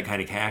drop that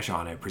kind of cash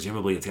on it,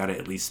 presumably it's got to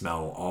at least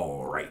smell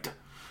all right.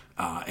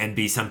 And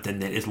be something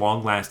that is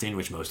long lasting,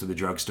 which most of the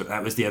drugstore.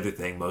 That was the other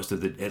thing. Most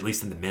of the, at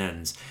least in the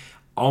men's,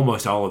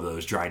 almost all of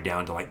those dried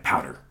down to like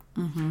powder.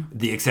 Mm-hmm.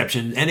 The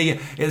exception, and again,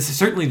 it's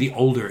certainly the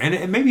older,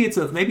 and maybe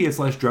it's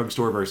less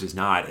drugstore versus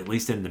not. At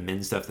least in the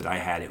men's stuff that I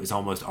had, it was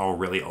almost all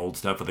really old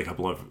stuff with a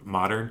couple of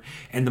modern,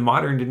 and the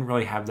modern didn't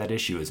really have that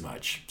issue as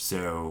much.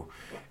 So,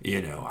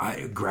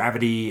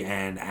 Gravity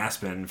and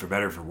Aspen, for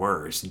better or for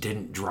worse,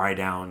 didn't dry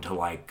down to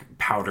like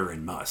powder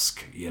and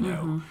musk.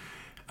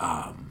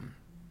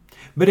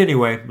 But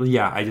anyway,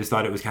 yeah, I just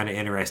thought it was kind of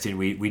interesting.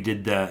 We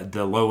did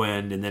the low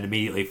end, and then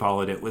immediately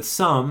followed it with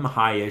some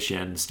high-ish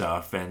end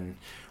stuff, and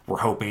we're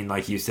hoping,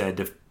 like you said,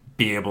 to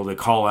be able to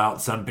call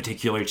out some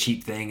particular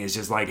cheap thing is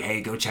just like,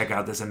 hey, go check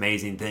out this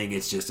amazing thing.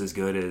 It's just as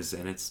good as,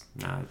 and it's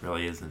not, it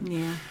really isn't.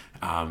 Yeah.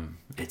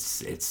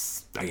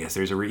 It's I guess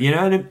there's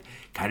and it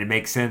kind of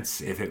makes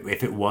sense. If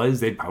it was,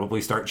 they'd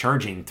probably start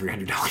charging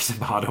 $300 a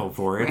bottle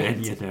for it, right.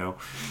 And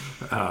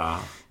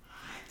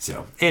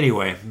so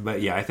anyway,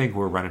 but yeah, I think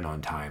we're running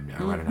on time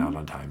now. Running out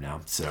on time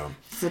now. So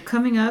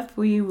coming up,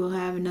 we will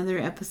have another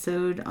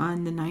episode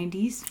on the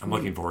 90s. I'm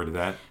looking forward to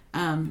that.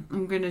 I'm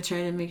going to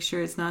try to make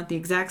sure it's not the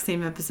exact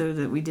same episode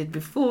that we did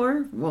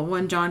before. Well,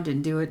 one, John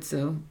didn't do it,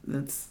 so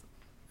that's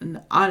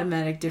an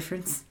automatic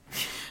difference.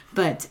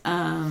 But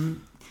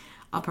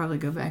I'll probably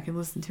go back and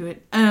listen to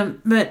it.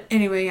 But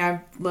anyway,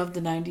 I love the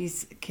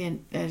 90s.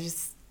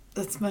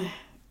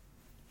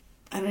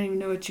 I don't even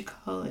know what you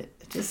call it.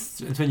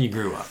 It's when you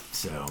grew up,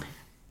 so...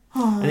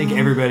 I think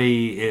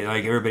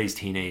everybody's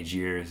teenage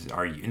years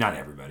are, not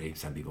everybody,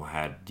 some people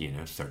had,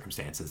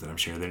 circumstances that I'm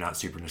sure they're not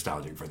super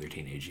nostalgic for their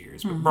teenage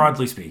years, but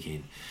broadly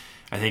speaking,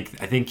 I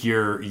think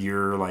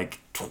your like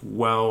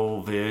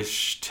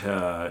 12-ish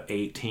to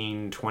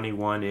 18,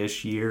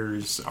 21-ish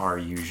years are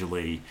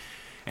usually,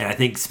 and I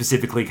think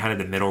specifically kind of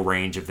the middle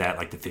range of that,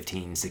 like the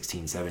 15,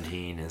 16,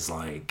 17 is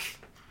like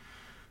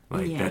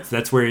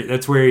that's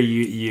where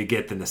you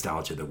get the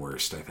nostalgia the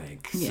worst, I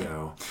think.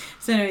 Yeah.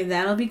 So anyway,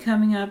 that'll be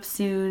coming up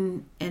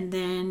soon, and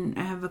then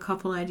I have a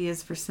couple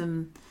ideas for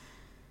some.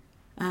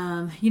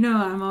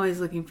 I'm always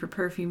looking for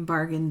perfume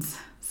bargains,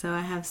 so I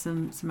have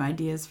some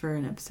ideas for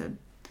an episode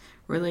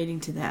relating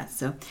to that.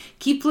 So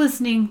keep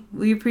listening.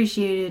 We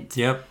appreciate it.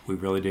 Yep, we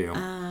really do.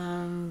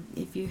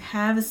 If you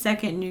have a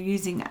second and you're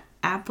using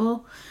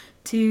Apple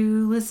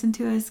to listen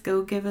to us,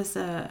 go give us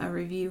a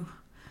review.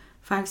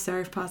 5-star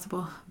if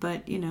possible,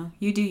 but you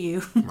do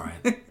you.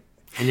 Right.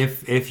 And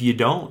if you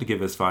don't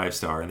give us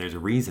 5-star and there's a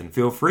reason,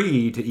 feel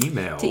free to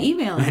email us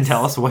and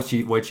tell us what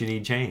you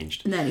need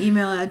changed. And that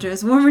email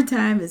address one more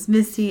time is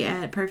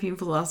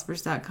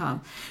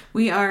misty@perfumephilosophers.com.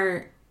 We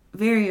are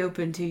very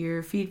open to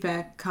your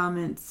feedback,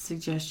 comments,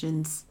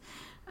 suggestions,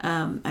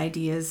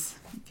 ideas.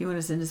 If you want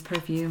to send us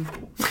perfume,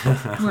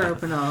 we're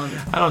open to all of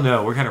it. I don't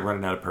know. We're kind of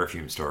running out of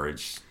perfume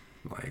storage.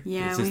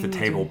 Yeah, it's just a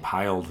table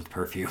piled with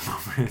perfume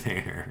over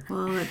there.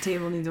 Well, that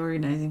table needs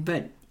organizing.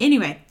 But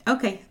anyway,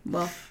 okay.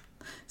 Well,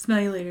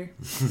 smell you later.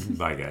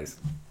 Bye, guys.